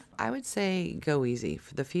would give? I would say go easy.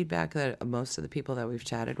 The feedback that most of the people that we've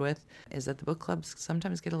chatted with is that the book clubs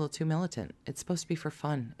sometimes get a little too militant. It's supposed to be for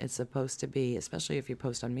fun. It's supposed to be, especially if you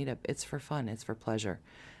post on Meetup, it's for fun. It's for pleasure.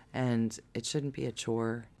 And it shouldn't be a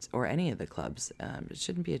chore, or any of the clubs. It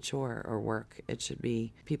shouldn't be a chore or work. It should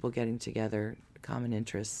be people getting together, common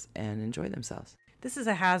interests, and enjoy themselves. This is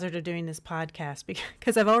a hazard of doing this podcast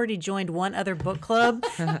because I've already joined one other book club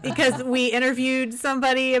because we interviewed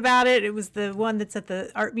somebody about it. It was the one that's at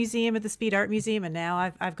the art museum, at the Speed Art Museum, and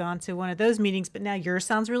now I've gone to one of those meetings. But now yours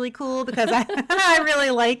sounds really cool because I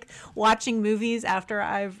really like watching movies after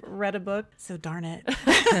I've read a book. So darn it,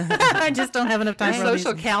 I just don't have enough time. Your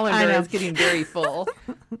social calendar is getting very full.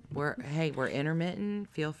 We're intermittent.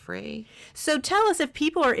 Feel free. So tell us, if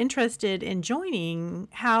people are interested in joining,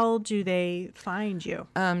 how do they find you?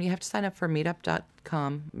 You have to sign up for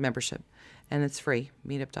meetup.com membership, and it's free.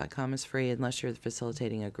 Meetup.com is free unless you're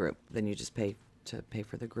facilitating a group. Then you just pay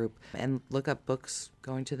for the group. And look up books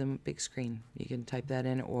going to the big screen. You can type that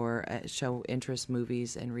in or show interest,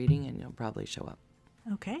 movies, and reading, and you'll probably show up.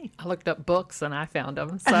 Okay. I looked up books and I found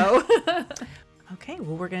them. So. Okay,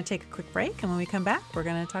 well, we're going to take a quick break, and when we come back, we're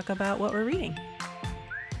going to talk about what we're reading.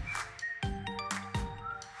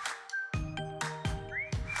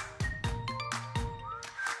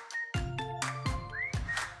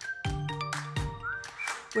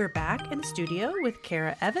 We're back in the studio with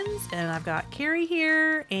Kara Evans, and I've got Carrie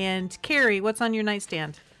here. And Carrie, what's on your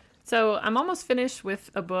nightstand? So I'm almost finished with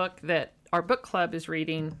a book that our book club is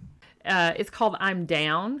reading. It's called I'm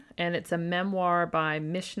Down, and it's a memoir by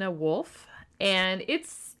Mishna Wolf. And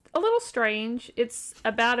it's a little strange. It's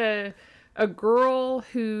about a girl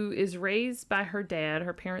who is raised by her dad.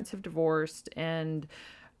 Her parents have divorced, and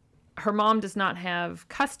her mom does not have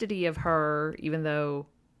custody of her, even though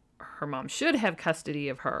her mom should have custody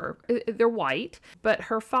of her. They're white, but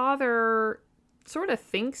her father sort of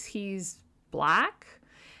thinks he's black.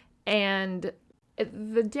 And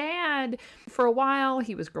the dad, for a while,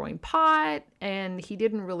 he was growing pot and he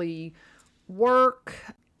didn't really work.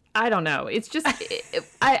 I don't know. It's just,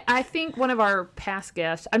 I think one of our past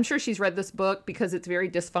guests, I'm sure she's read this book because it's very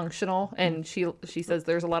dysfunctional. And she says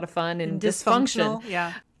there's a lot of fun in dysfunction.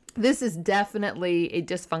 Yeah. This is definitely a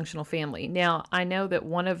dysfunctional family. Now, I know that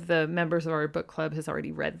one of the members of our book club has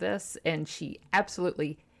already read this, and she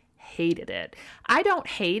absolutely hated it. I don't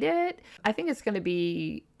hate it. I think it's going to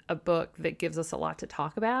be a book that gives us a lot to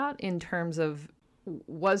talk about in terms of,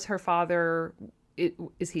 was her father,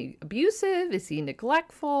 is he abusive? Is he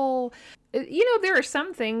neglectful? There are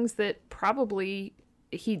some things that probably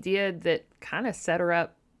he did that kind of set her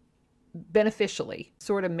up beneficially,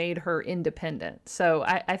 sort of made her independent. So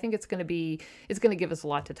I think it's going to give us a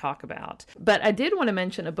lot to talk about. But I did want to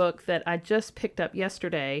mention a book that I just picked up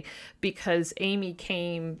yesterday because Amy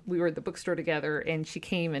came, we were at the bookstore together, and she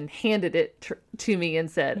came and handed it to me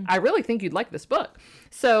and said, I really think you'd like this book.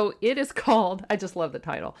 So it is called, I just love the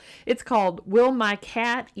title. It's called Will My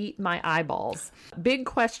Cat Eat My Eyeballs? Big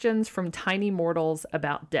Questions from Tiny Mortals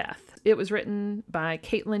About Death. It was written by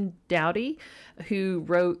Caitlin Doughty, who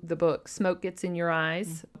wrote the book Smoke Gets in Your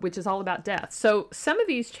Eyes, which is all about death. So some of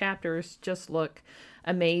these chapters just look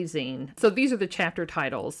amazing. So these are the chapter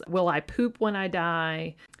titles. Will I poop when I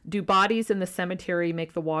die? Do bodies in the cemetery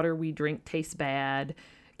make the water we drink taste bad?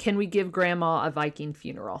 Can we give grandma a Viking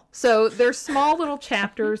funeral? So they're small little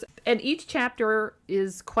chapters, and each chapter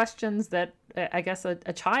is questions that I guess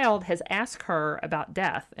a child has asked her about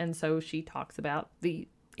death. And so she talks about the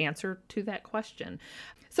answer to that question.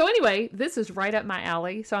 So anyway, this is right up my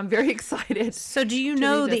alley. So I'm very excited. So do you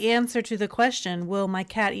know the answer to the question, will my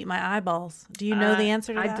cat eat my eyeballs? Do you know the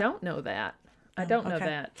answer to that? I don't know that. I don't know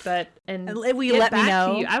that. But, and will you let me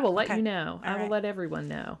know? I will let you know. I will let everyone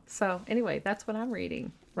know. So anyway, that's what I'm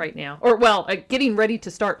reading right now. Or, well, getting ready to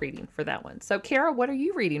start reading for that one. So Kara, what are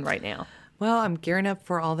you reading right now? Well, I'm gearing up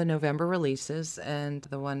for all the November releases, and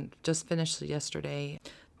the one just finished yesterday,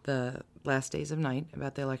 The Last Days of Night,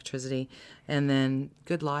 about the electricity, and then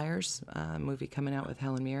Good Liars, a movie coming out with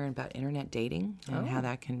Helen Mirren about internet dating and how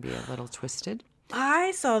that can be a little twisted.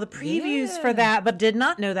 I saw the previews for that, but did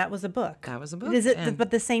not know that was a book. That was a book. Is it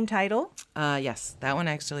but the same title? Yes, that one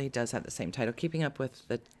actually does have the same title. Keeping up with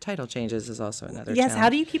the title changes is also another Yes, challenge. how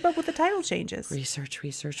do you keep up with the title changes? Research.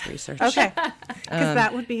 Okay, because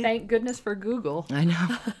that would be... Thank goodness for Google. I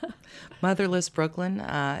know. Motherless Brooklyn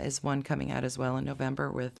is one coming out as well in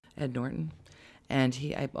November with Ed Norton. And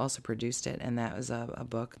I also produced it, and that was a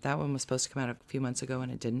book. That one was supposed to come out a few months ago,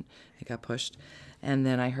 and it didn't. It got pushed. And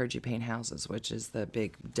then I Heard You Paint Houses, which is the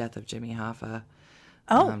big Death of Jimmy Hoffa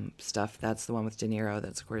stuff. That's the one with De Niro,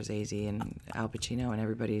 that's Scorsese and Al Pacino, and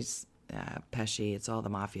everybody's Pesci. It's all the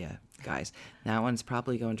mafia guys. That one's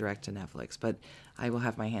probably going direct to Netflix, but I will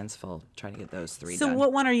have my hands full trying to get those three done. So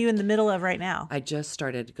what one are you in the middle of right now? I just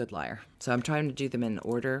started Good Liar. So I'm trying to do them in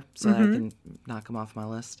order so that I can knock them off my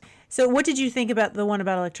list. So what did you think about the one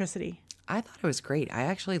about electricity? I thought it was great. I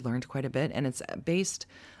actually learned quite a bit, and it's based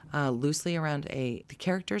loosely around the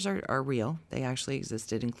characters are real. They actually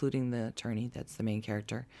existed, including the attorney, that's the main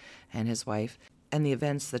character, and his wife. And the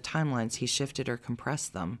events, the timelines, he shifted or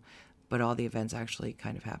compressed them, but all the events actually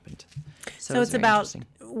kind of happened. So it's about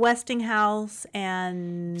Westinghouse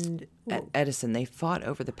and... Edison. They fought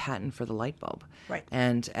over the patent for the light bulb. Right.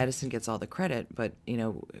 And Edison gets all the credit, but,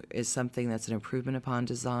 is something that's an improvement upon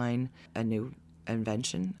design, a new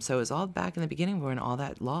invention. So it was all back in the beginning when all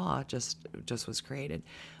that law just was created.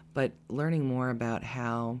 But learning more about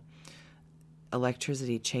how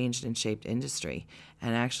electricity changed and shaped industry.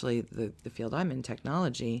 And actually the field I'm in,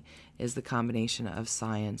 technology, is the combination of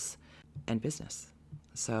science and business.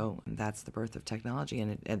 So that's the birth of technology.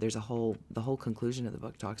 And there's the whole conclusion of the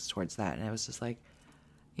book talks towards that. And I was just like,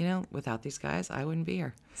 without these guys, I wouldn't be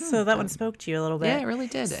here. So that one spoke to you a little bit. Yeah, it really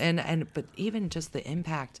did. But even just the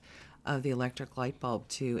impact of the electric light bulb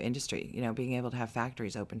to industry, being able to have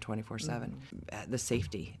factories open 24/7, the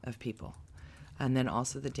safety of people. And then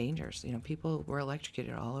also the dangers. People were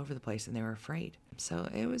electrocuted all over the place and they were afraid. So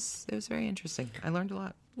it was very interesting. I learned a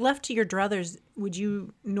lot. Left to your druthers, would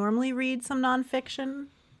you normally read some nonfiction?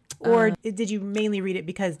 Or did you mainly read it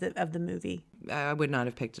because of the movie? I would not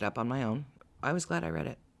have picked it up on my own. I was glad I read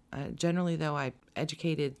it. Generally, though, I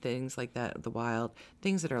educated things like that, the wild,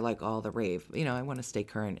 things that are like all the rave. I want to stay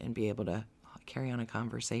current and be able to carry on a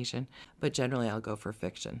conversation. But generally, I'll go for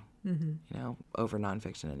fiction, over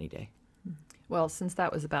nonfiction any day. Well, since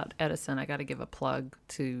that was about Edison, I got to give a plug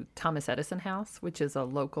to Thomas Edison House, which is a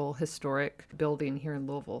local historic building here in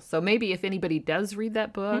Louisville. So maybe if anybody does read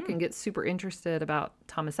that book and gets super interested about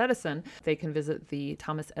Thomas Edison, they can visit the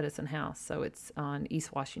Thomas Edison House. So it's on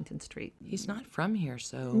East Washington Street. He's not from here,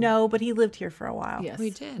 so... No, but he lived here for a while. Yes.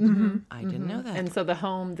 We did. I didn't know that. And so the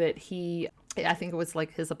home that I think it was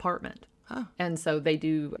like his apartment. Huh. And so they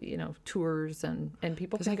do, tours and people can go there.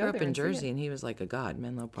 Because I grew up in and see Jersey it. and he was like a god,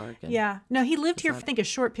 Menlo Park. And Yeah. No, he lived here for, I think, a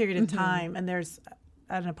short period of time. And there's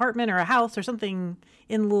an apartment or a house or something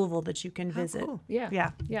in Louisville that you can visit. Cool.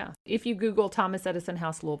 Yeah. If you Google Thomas Edison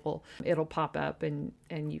House Louisville, it'll pop up and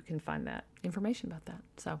you can find that information about that.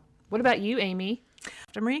 So what about you, Amy?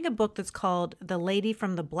 I'm reading a book that's called The Lady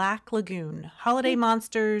from the Black Lagoon, Holiday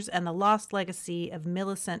Monsters and the Lost Legacy of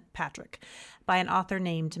Millicent Patrick by an author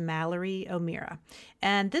named Mallory O'Meara.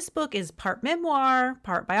 And this book is part memoir,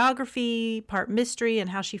 part biography, part mystery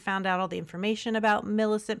and how she found out all the information about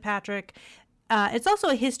Millicent Patrick. It's also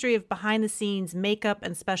a history of behind-the-scenes makeup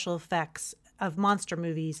and special effects of monster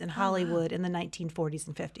movies in Hollywood in the 1940s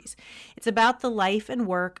and 50s. It's about the life and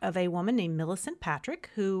work of a woman named Millicent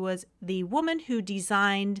Patrick, who was the woman who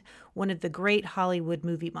designed one of the great Hollywood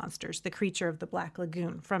movie monsters, The Creature of the Black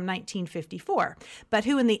Lagoon from 1954, but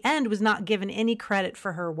who in the end was not given any credit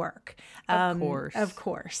for her work. Of course. Of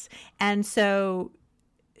course. And so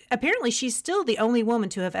apparently she's still the only woman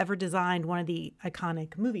to have ever designed one of the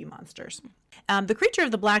iconic movie monsters. The Creature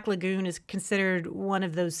of the Black Lagoon is considered one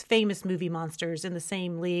of those famous movie monsters in the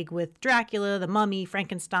same league with Dracula, the Mummy,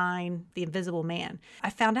 Frankenstein, the Invisible Man. I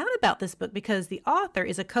found out about this book because the author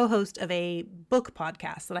is a co-host of a book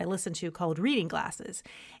podcast that I listen to called Reading Glasses.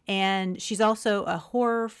 And she's also a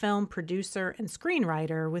horror film producer and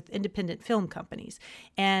screenwriter with independent film companies.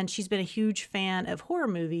 And she's been a huge fan of horror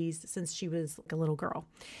movies since she was like a little girl.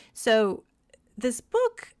 So this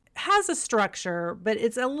book has a structure, but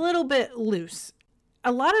it's a little bit loose.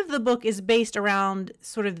 A lot of the book is based around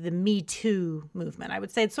sort of the Me Too movement. I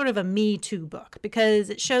would say it's sort of a Me Too book because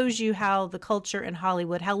it shows you how the culture in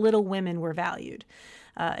Hollywood, how little women were valued,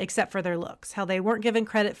 except for their looks, how they weren't given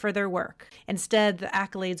credit for their work. Instead, the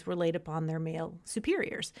accolades were laid upon their male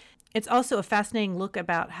superiors. It's also a fascinating look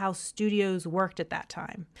about how studios worked at that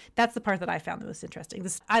time. That's the part that I found the most interesting.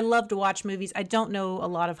 I love to watch movies. I don't know a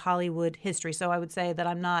lot of Hollywood history, so I would say that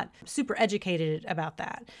I'm not super educated about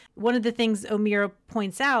that. One of the things O'Meara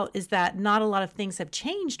points out is that not a lot of things have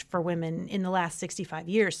changed for women in the last 65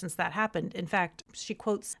 years since that happened. In fact, she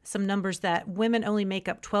quotes some numbers that women only make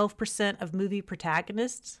up 12% of movie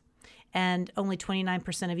protagonists and only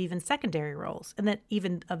 29% of even secondary roles. And that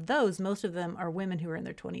even of those, most of them are women who are in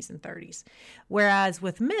their 20s and 30s. Whereas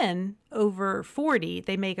with men over 40,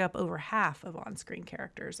 they make up over half of on-screen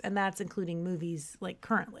characters, and that's including movies like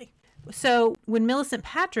currently. So when Millicent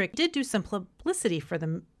Patrick did do some publicity for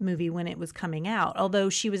the movie when it was coming out, although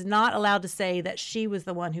she was not allowed to say that she was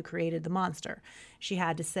the one who created the monster. She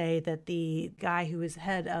had to say that the guy who was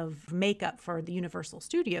head of makeup for the Universal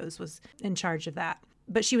Studios was in charge of that.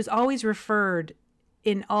 But she was always referred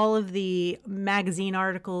in all of the magazine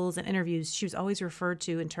articles and interviews, she was always referred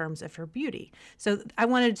to in terms of her beauty. So I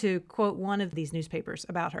wanted to quote one of these newspapers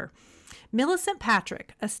about her. Millicent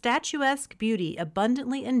Patrick, a statuesque beauty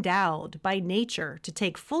abundantly endowed by nature to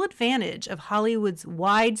take full advantage of Hollywood's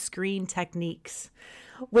widescreen techniques.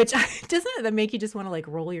 Which, doesn't that make you just want to like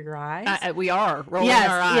roll your eyes? We are rolling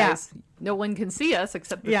our eyes. Yeah. No one can see us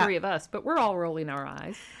except the three of us, but we're all rolling our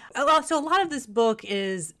eyes. So a lot of this book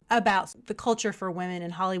is about the culture for women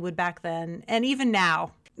in Hollywood back then and even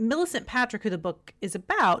now. Millicent Patrick, who the book is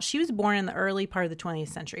about, she was born in the early part of the 20th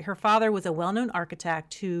century. Her father was a well-known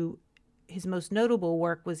architect who his most notable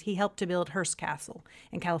work was he helped to build Hearst Castle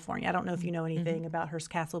in California. I don't know if you know anything about Hearst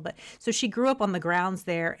Castle, but so she grew up on the grounds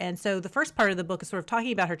there. And so the first part of the book is sort of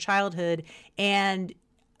talking about her childhood and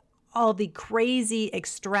all the crazy,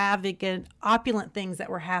 extravagant, opulent things that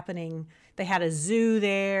were happening They had a zoo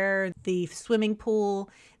there, the swimming pool.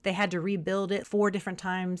 They had to rebuild it 4 different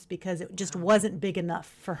times because it just wasn't big enough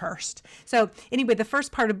for Hearst. So anyway, the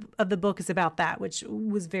first part of the book is about that, which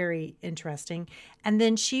was very interesting. And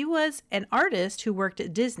then she was an artist who worked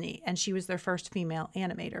at Disney, and she was their first female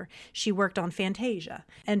animator. She worked on Fantasia.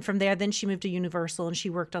 And from there, then she moved to Universal, and she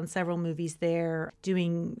worked on several movies there,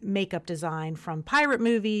 doing makeup design from pirate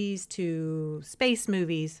movies to space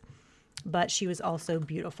movies. But she was also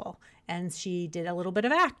beautiful, and she did a little bit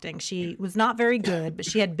of acting. She was not very good, but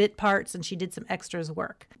she had bit parts and she did some extras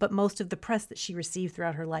work. But most of the press that she received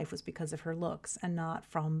throughout her life was because of her looks and not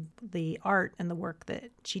from the art and the work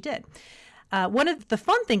that she did. One of the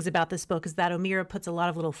fun things about this book is that O'Meara puts a lot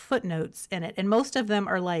of little footnotes in it, and most of them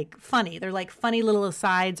are like funny. They're like funny little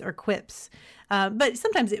asides or quips. But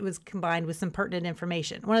sometimes it was combined with some pertinent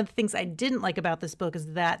information. One of the things I didn't like about this book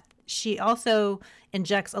is that she also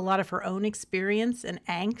injects a lot of her own experience and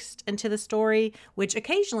angst into the story, which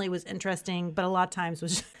occasionally was interesting, but a lot of times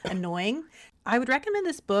was annoying. I would recommend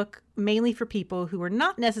this book mainly for people who are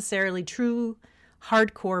not necessarily true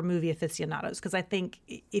hardcore movie aficionados, because I think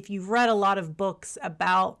if you've read a lot of books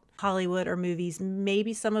about Hollywood or movies,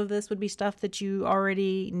 maybe some of this would be stuff that you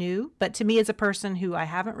already knew. But to me, as a person who I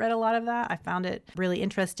haven't read a lot of that, I found it really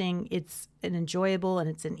interesting. It's an enjoyable and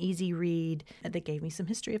it's an easy read that gave me some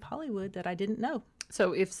history of Hollywood that I didn't know.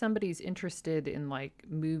 So if somebody's interested in like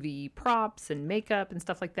movie props and makeup and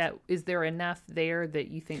stuff like that, is there enough there that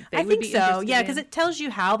you think they would be interested in? I think so, yeah, because it tells you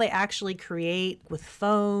how they actually create with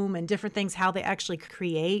foam and different things, how they actually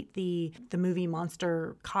create the movie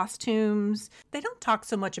monster costumes. They don't talk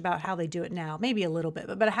so much about how they do it now, maybe a little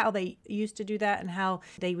bit, but how they used to do that and how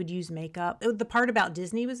they would use makeup. The part about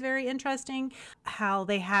Disney was very interesting, how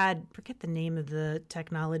they had, forget the name of the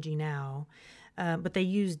technology now, but they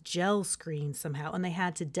used gel screens somehow, and they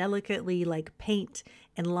had to delicately like paint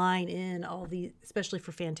and line in all these, especially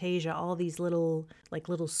for Fantasia, all these little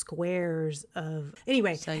squares of,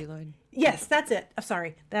 anyway. Celluloid. Yes, that's it. I'm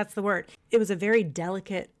sorry. That's the word. It was a very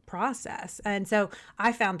delicate process. And so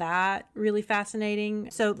I found that really fascinating.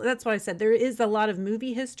 So that's what I said. There is a lot of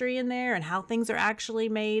movie history in there and how things are actually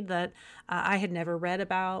made that I had never read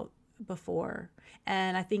about before.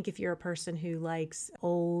 And I think if you're a person who likes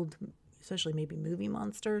old, especially maybe movie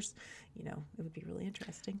monsters, it would be really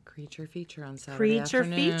interesting. Creature feature on Saturday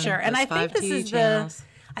afternoon. Feature. And I think this is channels.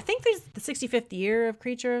 I think there's the 65th year of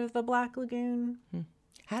Creature of the Black Lagoon.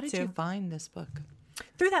 How did you find this book?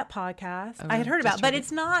 Through that podcast I had heard about it, but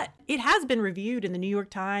it has been reviewed in the New York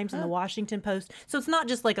Times and the Washington Post. So it's not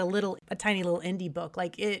just like a tiny little indie book.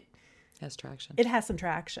 Like it has traction. It has some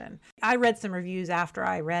traction. I read some reviews after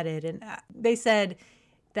I read it, and they said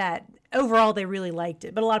that overall they really liked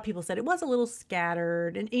it, but a lot of people said it was a little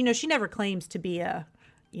scattered, and she never claims to be a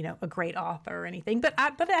great author or anything, but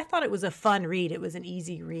I thought it was a fun read. It was an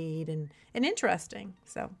easy read and interesting.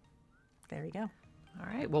 So there you go. All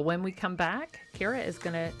right. Well, when we come back, Kara is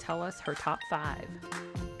going to tell us her top 5.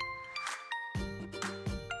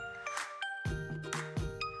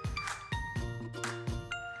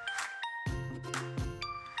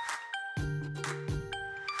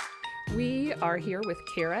 We are here with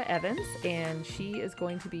Kara Evans, and she is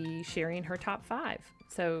going to be sharing her top 5.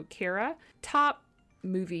 So, Kara, top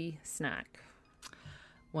movie snack.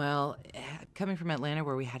 Well, coming from Atlanta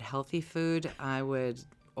where we had healthy food, I would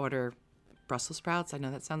order Brussels sprouts. I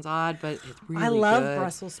know that sounds odd, but it's really good. I love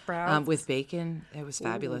Brussels sprouts. With bacon. It was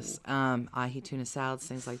fabulous. Ahi tuna salads,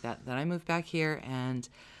 things like that. Then I moved back here, and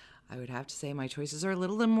I would have to say my choices are a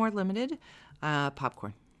little more limited.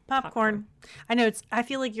 Popcorn. Popcorn. I know I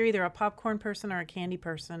feel like you're either a popcorn person or a candy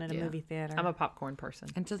person at a movie theater. I'm a popcorn person.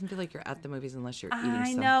 And it doesn't feel like you're at the movies unless you're eating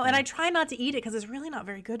something. I know, and I try not to eat it because it's really not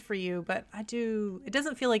very good for you, but I do. It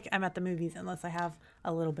doesn't feel like I'm at the movies unless I have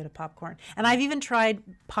a little bit of popcorn. And I've even tried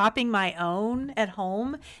popping my own at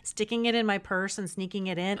home, sticking it in my purse and sneaking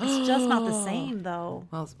it in. It's just not the same, though.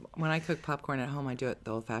 Well, when I cook popcorn at home, I do it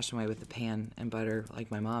the old-fashioned way with the pan and butter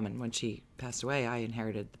like my mom. And when she passed away, I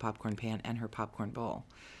inherited the popcorn pan and her popcorn bowl.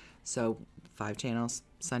 So 5 channels,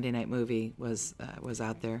 Sunday night movie was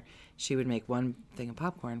out there. She would make one thing of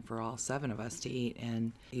popcorn for all 7 of us to eat,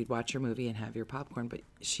 and you'd watch your movie and have your popcorn, but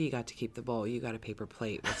she got to keep the bowl. You got a paper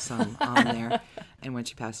plate with some on there, and when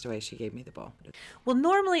she passed away, she gave me the bowl. Well,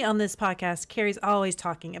 normally on this podcast, Carrie's always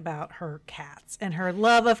talking about her cats and her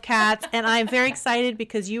love of cats, and I'm very excited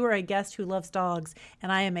because you are a guest who loves dogs,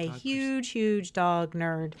 and I am a huge dog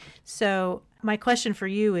nerd. So my question for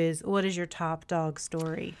you is, what is your top dog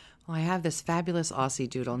story? Well, I have this fabulous Aussie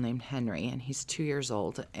doodle named Henry, and he's 2 years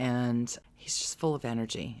old, and he's just full of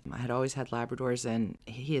energy. I had always had Labradors, and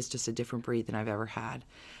he is just a different breed than I've ever had.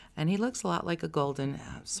 And he looks a lot like a golden,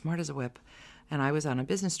 smart as a whip. And I was on a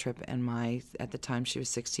business trip, and at the time she was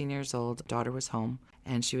 16 years old, daughter was home,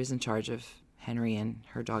 and she was in charge of Henry and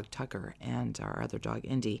her dog Tucker and our other dog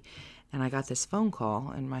Indy. And I got this phone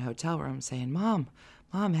call in my hotel room saying, Mom,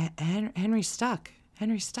 Henry's stuck.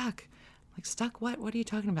 Henry's stuck. I'm like, stuck what? What are you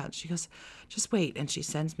talking about? She goes, just wait. And she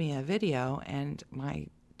sends me a video, and my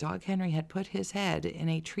dog Henry had put his head in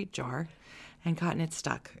a treat jar and gotten it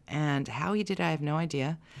stuck. And how he did, I have no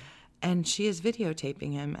idea. And she is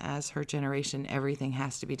videotaping him as her generation. Everything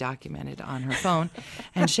has to be documented on her phone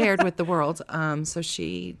and shared with the world. So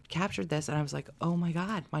she captured this, and I was like, oh, my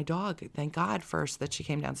God, my dog. Thank God first that she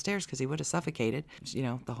came downstairs because he would have suffocated. You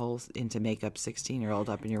know, the whole into makeup 16-year-old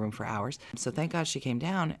up in your room for hours. So thank God she came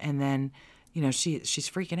down. And then, you know, she's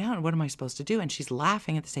freaking out. What am I supposed to do? And she's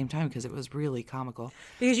laughing at the same time because it was really comical.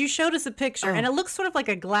 Because you showed us a picture, and it looks sort of like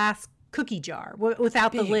a glass cookie jar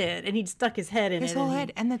without the lid, and he'd stuck his head in his it. His whole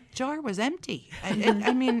head, and the jar was empty.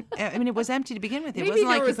 I mean, it was empty to begin with. It Maybe wasn't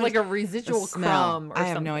there was like a residual crumb or something. I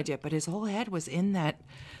have no idea, but his whole head was in that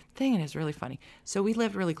thing, and it's really funny. So we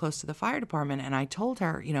lived really close to the fire department, and I told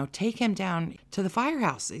her, you know, take him down to the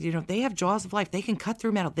firehouse. You know, they have jaws of life. They can cut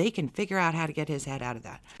through metal. They can figure out how to get his head out of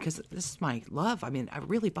that. Because this is my love. I mean, I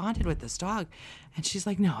really bonded with this dog. And she's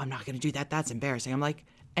like, no, I'm not going to do that. That's embarrassing. I'm like,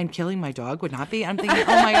 and killing my dog would not be? I'm thinking,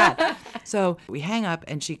 oh my God. So we hang up,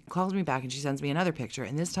 and she calls me back, and she sends me another picture.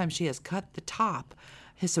 And this time she has cut the top.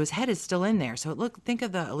 So his head is still in there. So think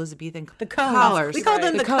of the Elizabethan collars. We call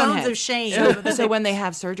them the cones heads of shame. So when they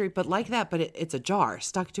have surgery, but like that, but it's a jar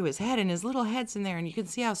stuck to his head, and his little head's in there, and you can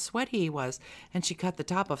see how sweaty he was. And she cut the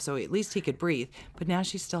top off so at least he could breathe. But now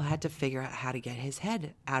she still had to figure out how to get his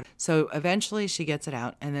head out. So eventually she gets it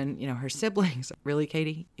out, and then, you know, her siblings, really,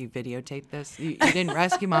 Katie, you videotaped this? You didn't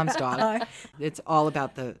rescue Mom's dog. It's all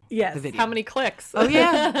about the video. How many clicks? Oh,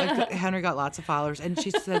 yeah. Like, Henry got lots of followers. And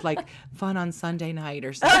she said, like, fun on Sunday night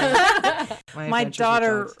or something. My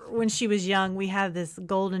daughter, when she was young, we had this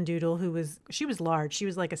golden doodle she was large. She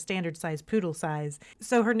was like a standard size poodle size.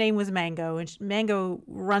 So her name was Mango, and Mango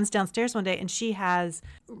runs downstairs one day, and she has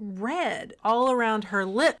red all around her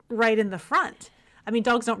lip right in the front. I mean,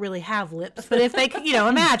 dogs don't really have lips, but if they could, you know,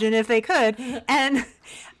 imagine if they could. And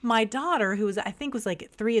my daughter, who I think was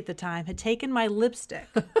like 3 at the time, had taken my lipstick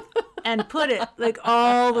and put it like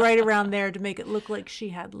all right around there to make it look like she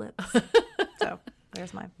had lips. So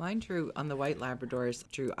there's mine drew on the white Labradors,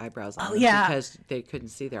 drew eyebrows on them because they couldn't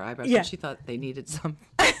see their eyebrows. Yeah. And she thought they needed some.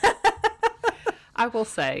 I will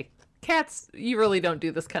say, cats, you really don't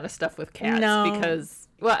do this kind of stuff with cats. No. Because,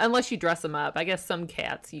 well, unless you dress them up. I guess some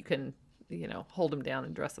cats you can, you know, hold them down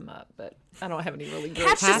and dress them up. But I don't have any really good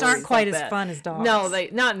cats just aren't quite like as that. fun as dogs. No,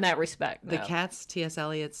 not in that respect. The No. Cats, T.S.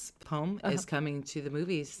 Eliot's poem, is coming to the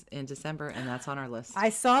movies in December, and that's on our list. I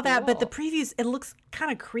saw that, but the Cool. previews, it looks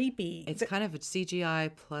kind of creepy. It's kind of a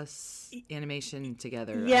CGI plus animation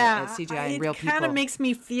together. Yeah, It's CGI and real people. It kind of makes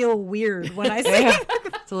me feel weird when I see it.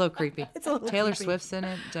 It's a little creepy. It's a little Taylor creepy. Swift's in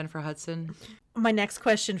it, Jennifer Hudson. My next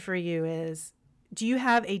question for you is, do you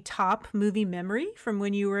have a top movie memory from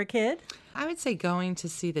when you were a kid? I would say going to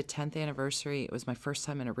see the 10th anniversary. It was my first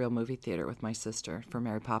time in a real movie theater with my sister for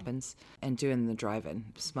Mary Poppins, and doing the drive-in,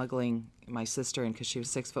 smuggling my sister in because she was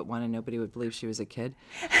 6'1" and nobody would believe she was a kid.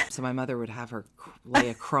 So my mother would have her lay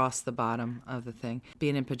across the bottom of the thing,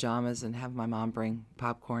 being in pajamas, and have my mom bring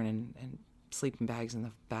popcorn and sleeping bags in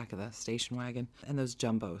the back of the station wagon, and those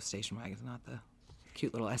jumbo station wagons, not the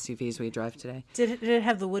cute little SUVs we drive today. Did it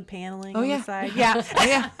have the wood paneling on yeah. the side? Yeah. Oh,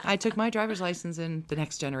 yeah. I took my driver's license in the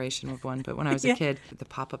next generation of one, but when I was a kid, the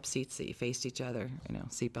pop-up seats that you faced each other, you know,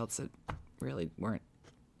 seatbelts that really weren't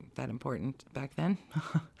that important back then.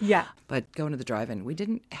 Yeah. But going to the drive-in, we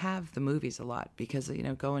didn't have the movies a lot because, you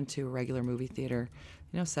know, going to a regular movie theater,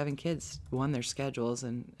 you know, 7 kids won their schedules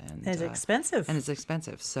and It's expensive. And it's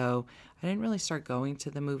expensive. So I didn't really start going to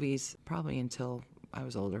the movies probably until I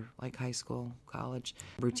was older, like high school, college,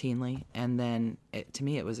 routinely. And then to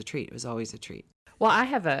me, it was a treat. It was always a treat. Well, I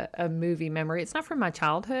have a movie memory. It's not from my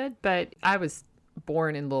childhood, but I was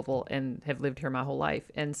born in Louisville and have lived here my whole life.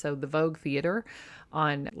 And so the Vogue Theater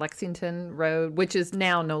on Lexington Road, which is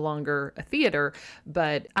now no longer a theater,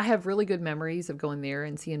 but I have really good memories of going there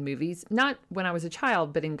and seeing movies, not when I was a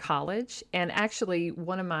child, but in college. And actually,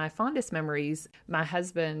 one of my fondest memories, my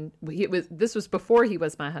husband, this was before he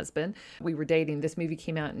was my husband. We were dating. This movie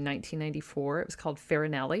came out in 1994. It was called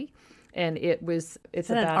Farinelli. And it's Is it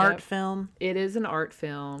an about art film? It is an art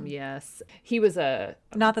film, yes. He was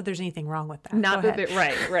Not that there's anything wrong with that. not Go that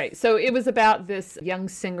ahead. right. So it was about this young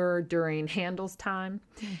singer during Handel's time.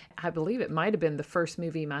 I believe it might have been the first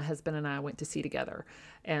movie my husband and I went to see together.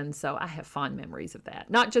 And so I have fond memories of that.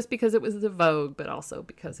 Not just because it was the Vogue, but also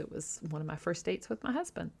because it was one of my first dates with my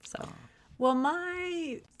husband. So Well,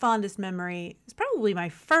 my fondest memory is probably my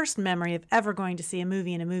first memory of ever going to see a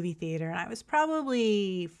movie in a movie theater. And I was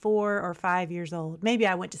probably 4 or 5 years old. Maybe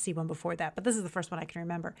I went to see one before that, but this is the first one I can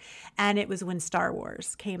remember. And it was when Star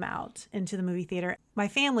Wars came out into the movie theater. My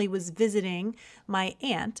family was visiting my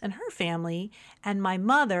aunt and her family, and my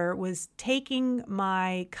mother was taking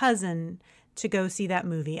my cousin to go see that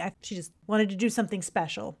movie. She just wanted to do something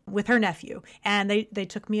special with her nephew, and they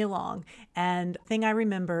took me along. And the thing I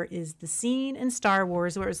remember is the scene in Star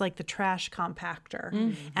Wars where it was like the trash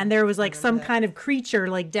compactor, and there was like some kind of creature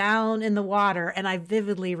like down in the water, and I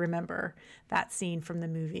vividly remember that scene from the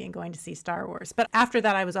movie and going to see Star Wars. But after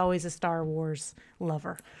that, I was always a Star Wars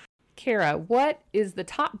lover. Kara, what is the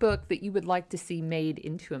top book that you would like to see made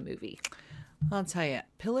into a movie? I'll tell you,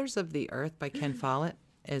 Pillars of the Earth by Ken Follett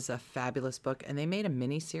is a fabulous book, and they made a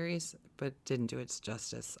mini-series but didn't do its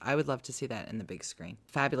justice. I would love to see that in the big screen.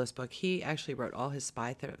 Fabulous book. He actually wrote all his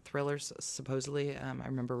spy thrillers, supposedly, I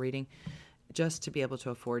remember reading, just to be able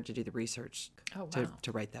to afford to do the research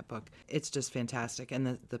to write that book. It's just fantastic.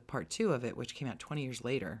 And the part 2 of it, which came out 20 years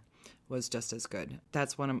later, was just as good.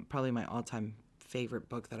 That's one of probably my all-time favorite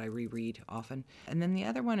book that I reread often. And then the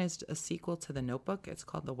other one is a sequel to The Notebook. It's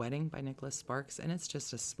called The Wedding by Nicholas Sparks, and it's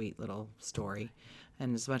just a sweet little story.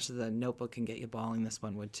 And as much as The Notebook can get you bawling, this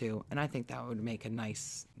one would too. And I think that would make a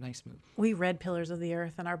nice movie. We read Pillars of the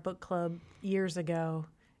Earth in our book club years ago,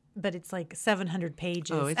 but it's like 700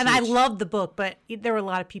 pages. Oh, it's and I huge. loved the book, but there were a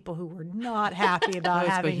lot of people who were not happy about it's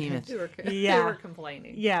having behemoth. They Yeah. were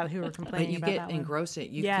complaining. Yeah, who were But complaining you about get that one. engrossed in it.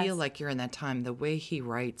 You Yes. feel like you're in that time. The way he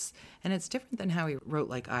writes, and it's different than how he wrote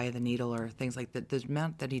like Eye of the Needle or things like that. The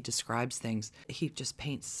amount that he describes things, he just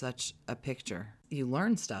paints such a picture. You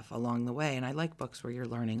learn stuff along the way, and I like books where you're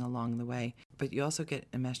learning along the way. But you also get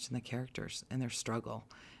enmeshed in the characters and their struggle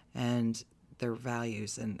and their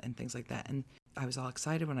values and things like that. And I was all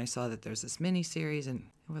excited when I saw that there's this mini series, and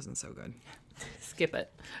it wasn't so good. Skip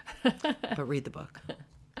it. But read the book.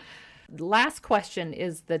 Last question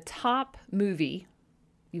is the top movie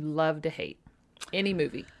you love to hate. Any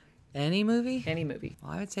movie. Any movie? Any movie.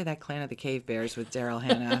 Well, I would say that Clan of the Cave Bears with Daryl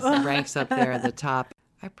Hannah ranks up there at the top.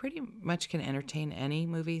 I pretty much can entertain any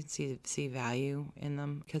movie, see value in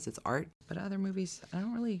them because it's art. But other movies, I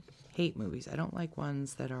don't really hate movies. I don't like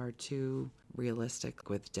ones that are too realistic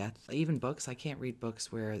with death. Even books, I can't read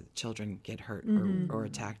books where children get hurt or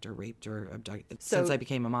attacked or raped or abducted. So- Since I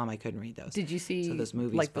became a mom, I couldn't read those. Did you see So those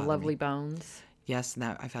movies like The bother Lovely me. Bones? Yes, and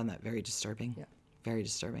I found that very disturbing. Yeah. Very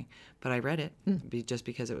disturbing. But I read it just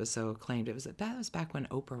because it was so acclaimed. That was back when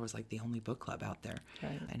Oprah was like the only book club out there.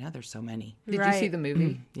 Right. And now there's so many. Did you Right. see the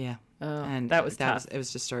movie? Yeah. Oh, And that was tough. it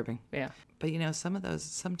was disturbing. Yeah. But some of those,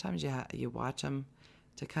 sometimes you watch them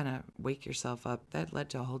to kind of wake yourself up. That led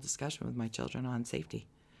to a whole discussion with my children on safety.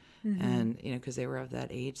 And, because they were of that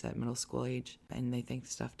age, that middle school age, and they think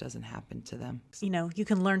stuff doesn't happen to them. You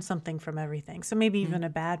can learn something from everything. So maybe even a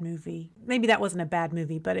bad movie. Maybe that wasn't a bad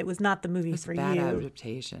movie, but it was not the movie It's for bad you.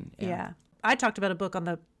 adaptation. Yeah. I talked about a book on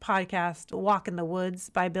the podcast, Walk in the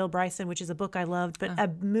Woods by Bill Bryson, which is a book I loved, but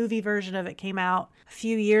a movie version of it came out a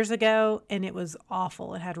few years ago, and it was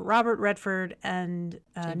awful. It had Robert Redford and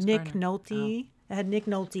Nick Garner. Nolte. It had Nick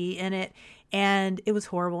Nolte in it, and it was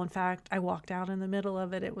horrible. In fact, I walked out in the middle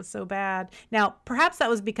of it. It was so bad. Now, perhaps that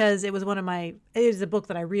was because it was it is a book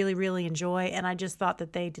that I really, really enjoy, and I just thought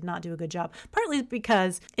that they did not do a good job. Partly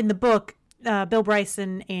because in the book, Bill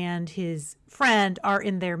Bryson and his friend are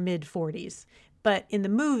in their mid-40s. But in the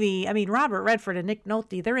movie, Robert Redford and Nick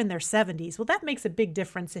Nolte, they're in their 70s. Well, that makes a big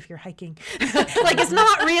difference if you're hiking. Like, it's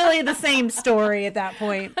not really the same story at that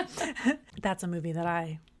point. That's a movie that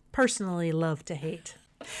I personally love to hate.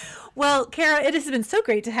 Well, Kara, it has been so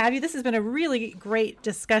great to have you. This has been a really great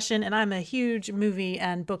discussion, and I'm a huge movie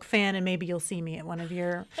and book fan, and maybe you'll see me at one of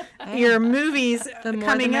your movies The more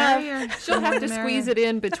coming the up. merrier. She'll have to The merrier. squeeze it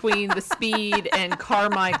in between the Speed and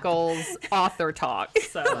Carmichael's author talk.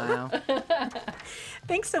 So Wow.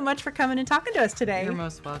 Thanks so much for coming and talking to us today. You're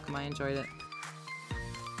most welcome. I enjoyed it.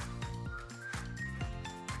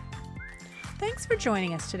 Thanks for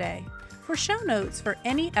joining us today. For show notes for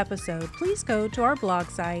any episode, please go to our blog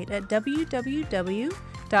site at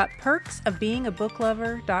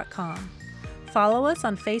www.perksofbeingabooklover.com. Follow us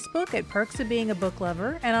on Facebook at Perks of Being a Book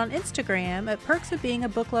Lover and on Instagram at Perks of Being a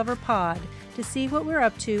Book Lover Pod to see what we're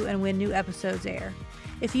up to and when new episodes air.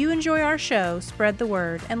 If you enjoy our show, spread the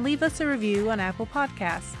word and leave us a review on Apple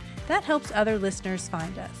Podcasts. That helps other listeners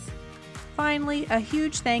find us. Finally, a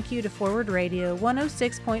huge thank you to Forward Radio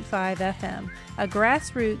 106.5 FM, a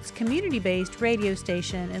grassroots, community-based radio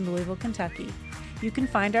station in Louisville, Kentucky. You can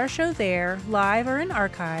find our show there, live or in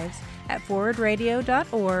archives, at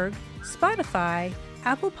forwardradio.org, Spotify,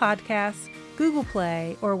 Apple Podcasts, Google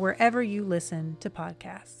Play, or wherever you listen to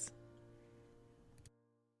podcasts.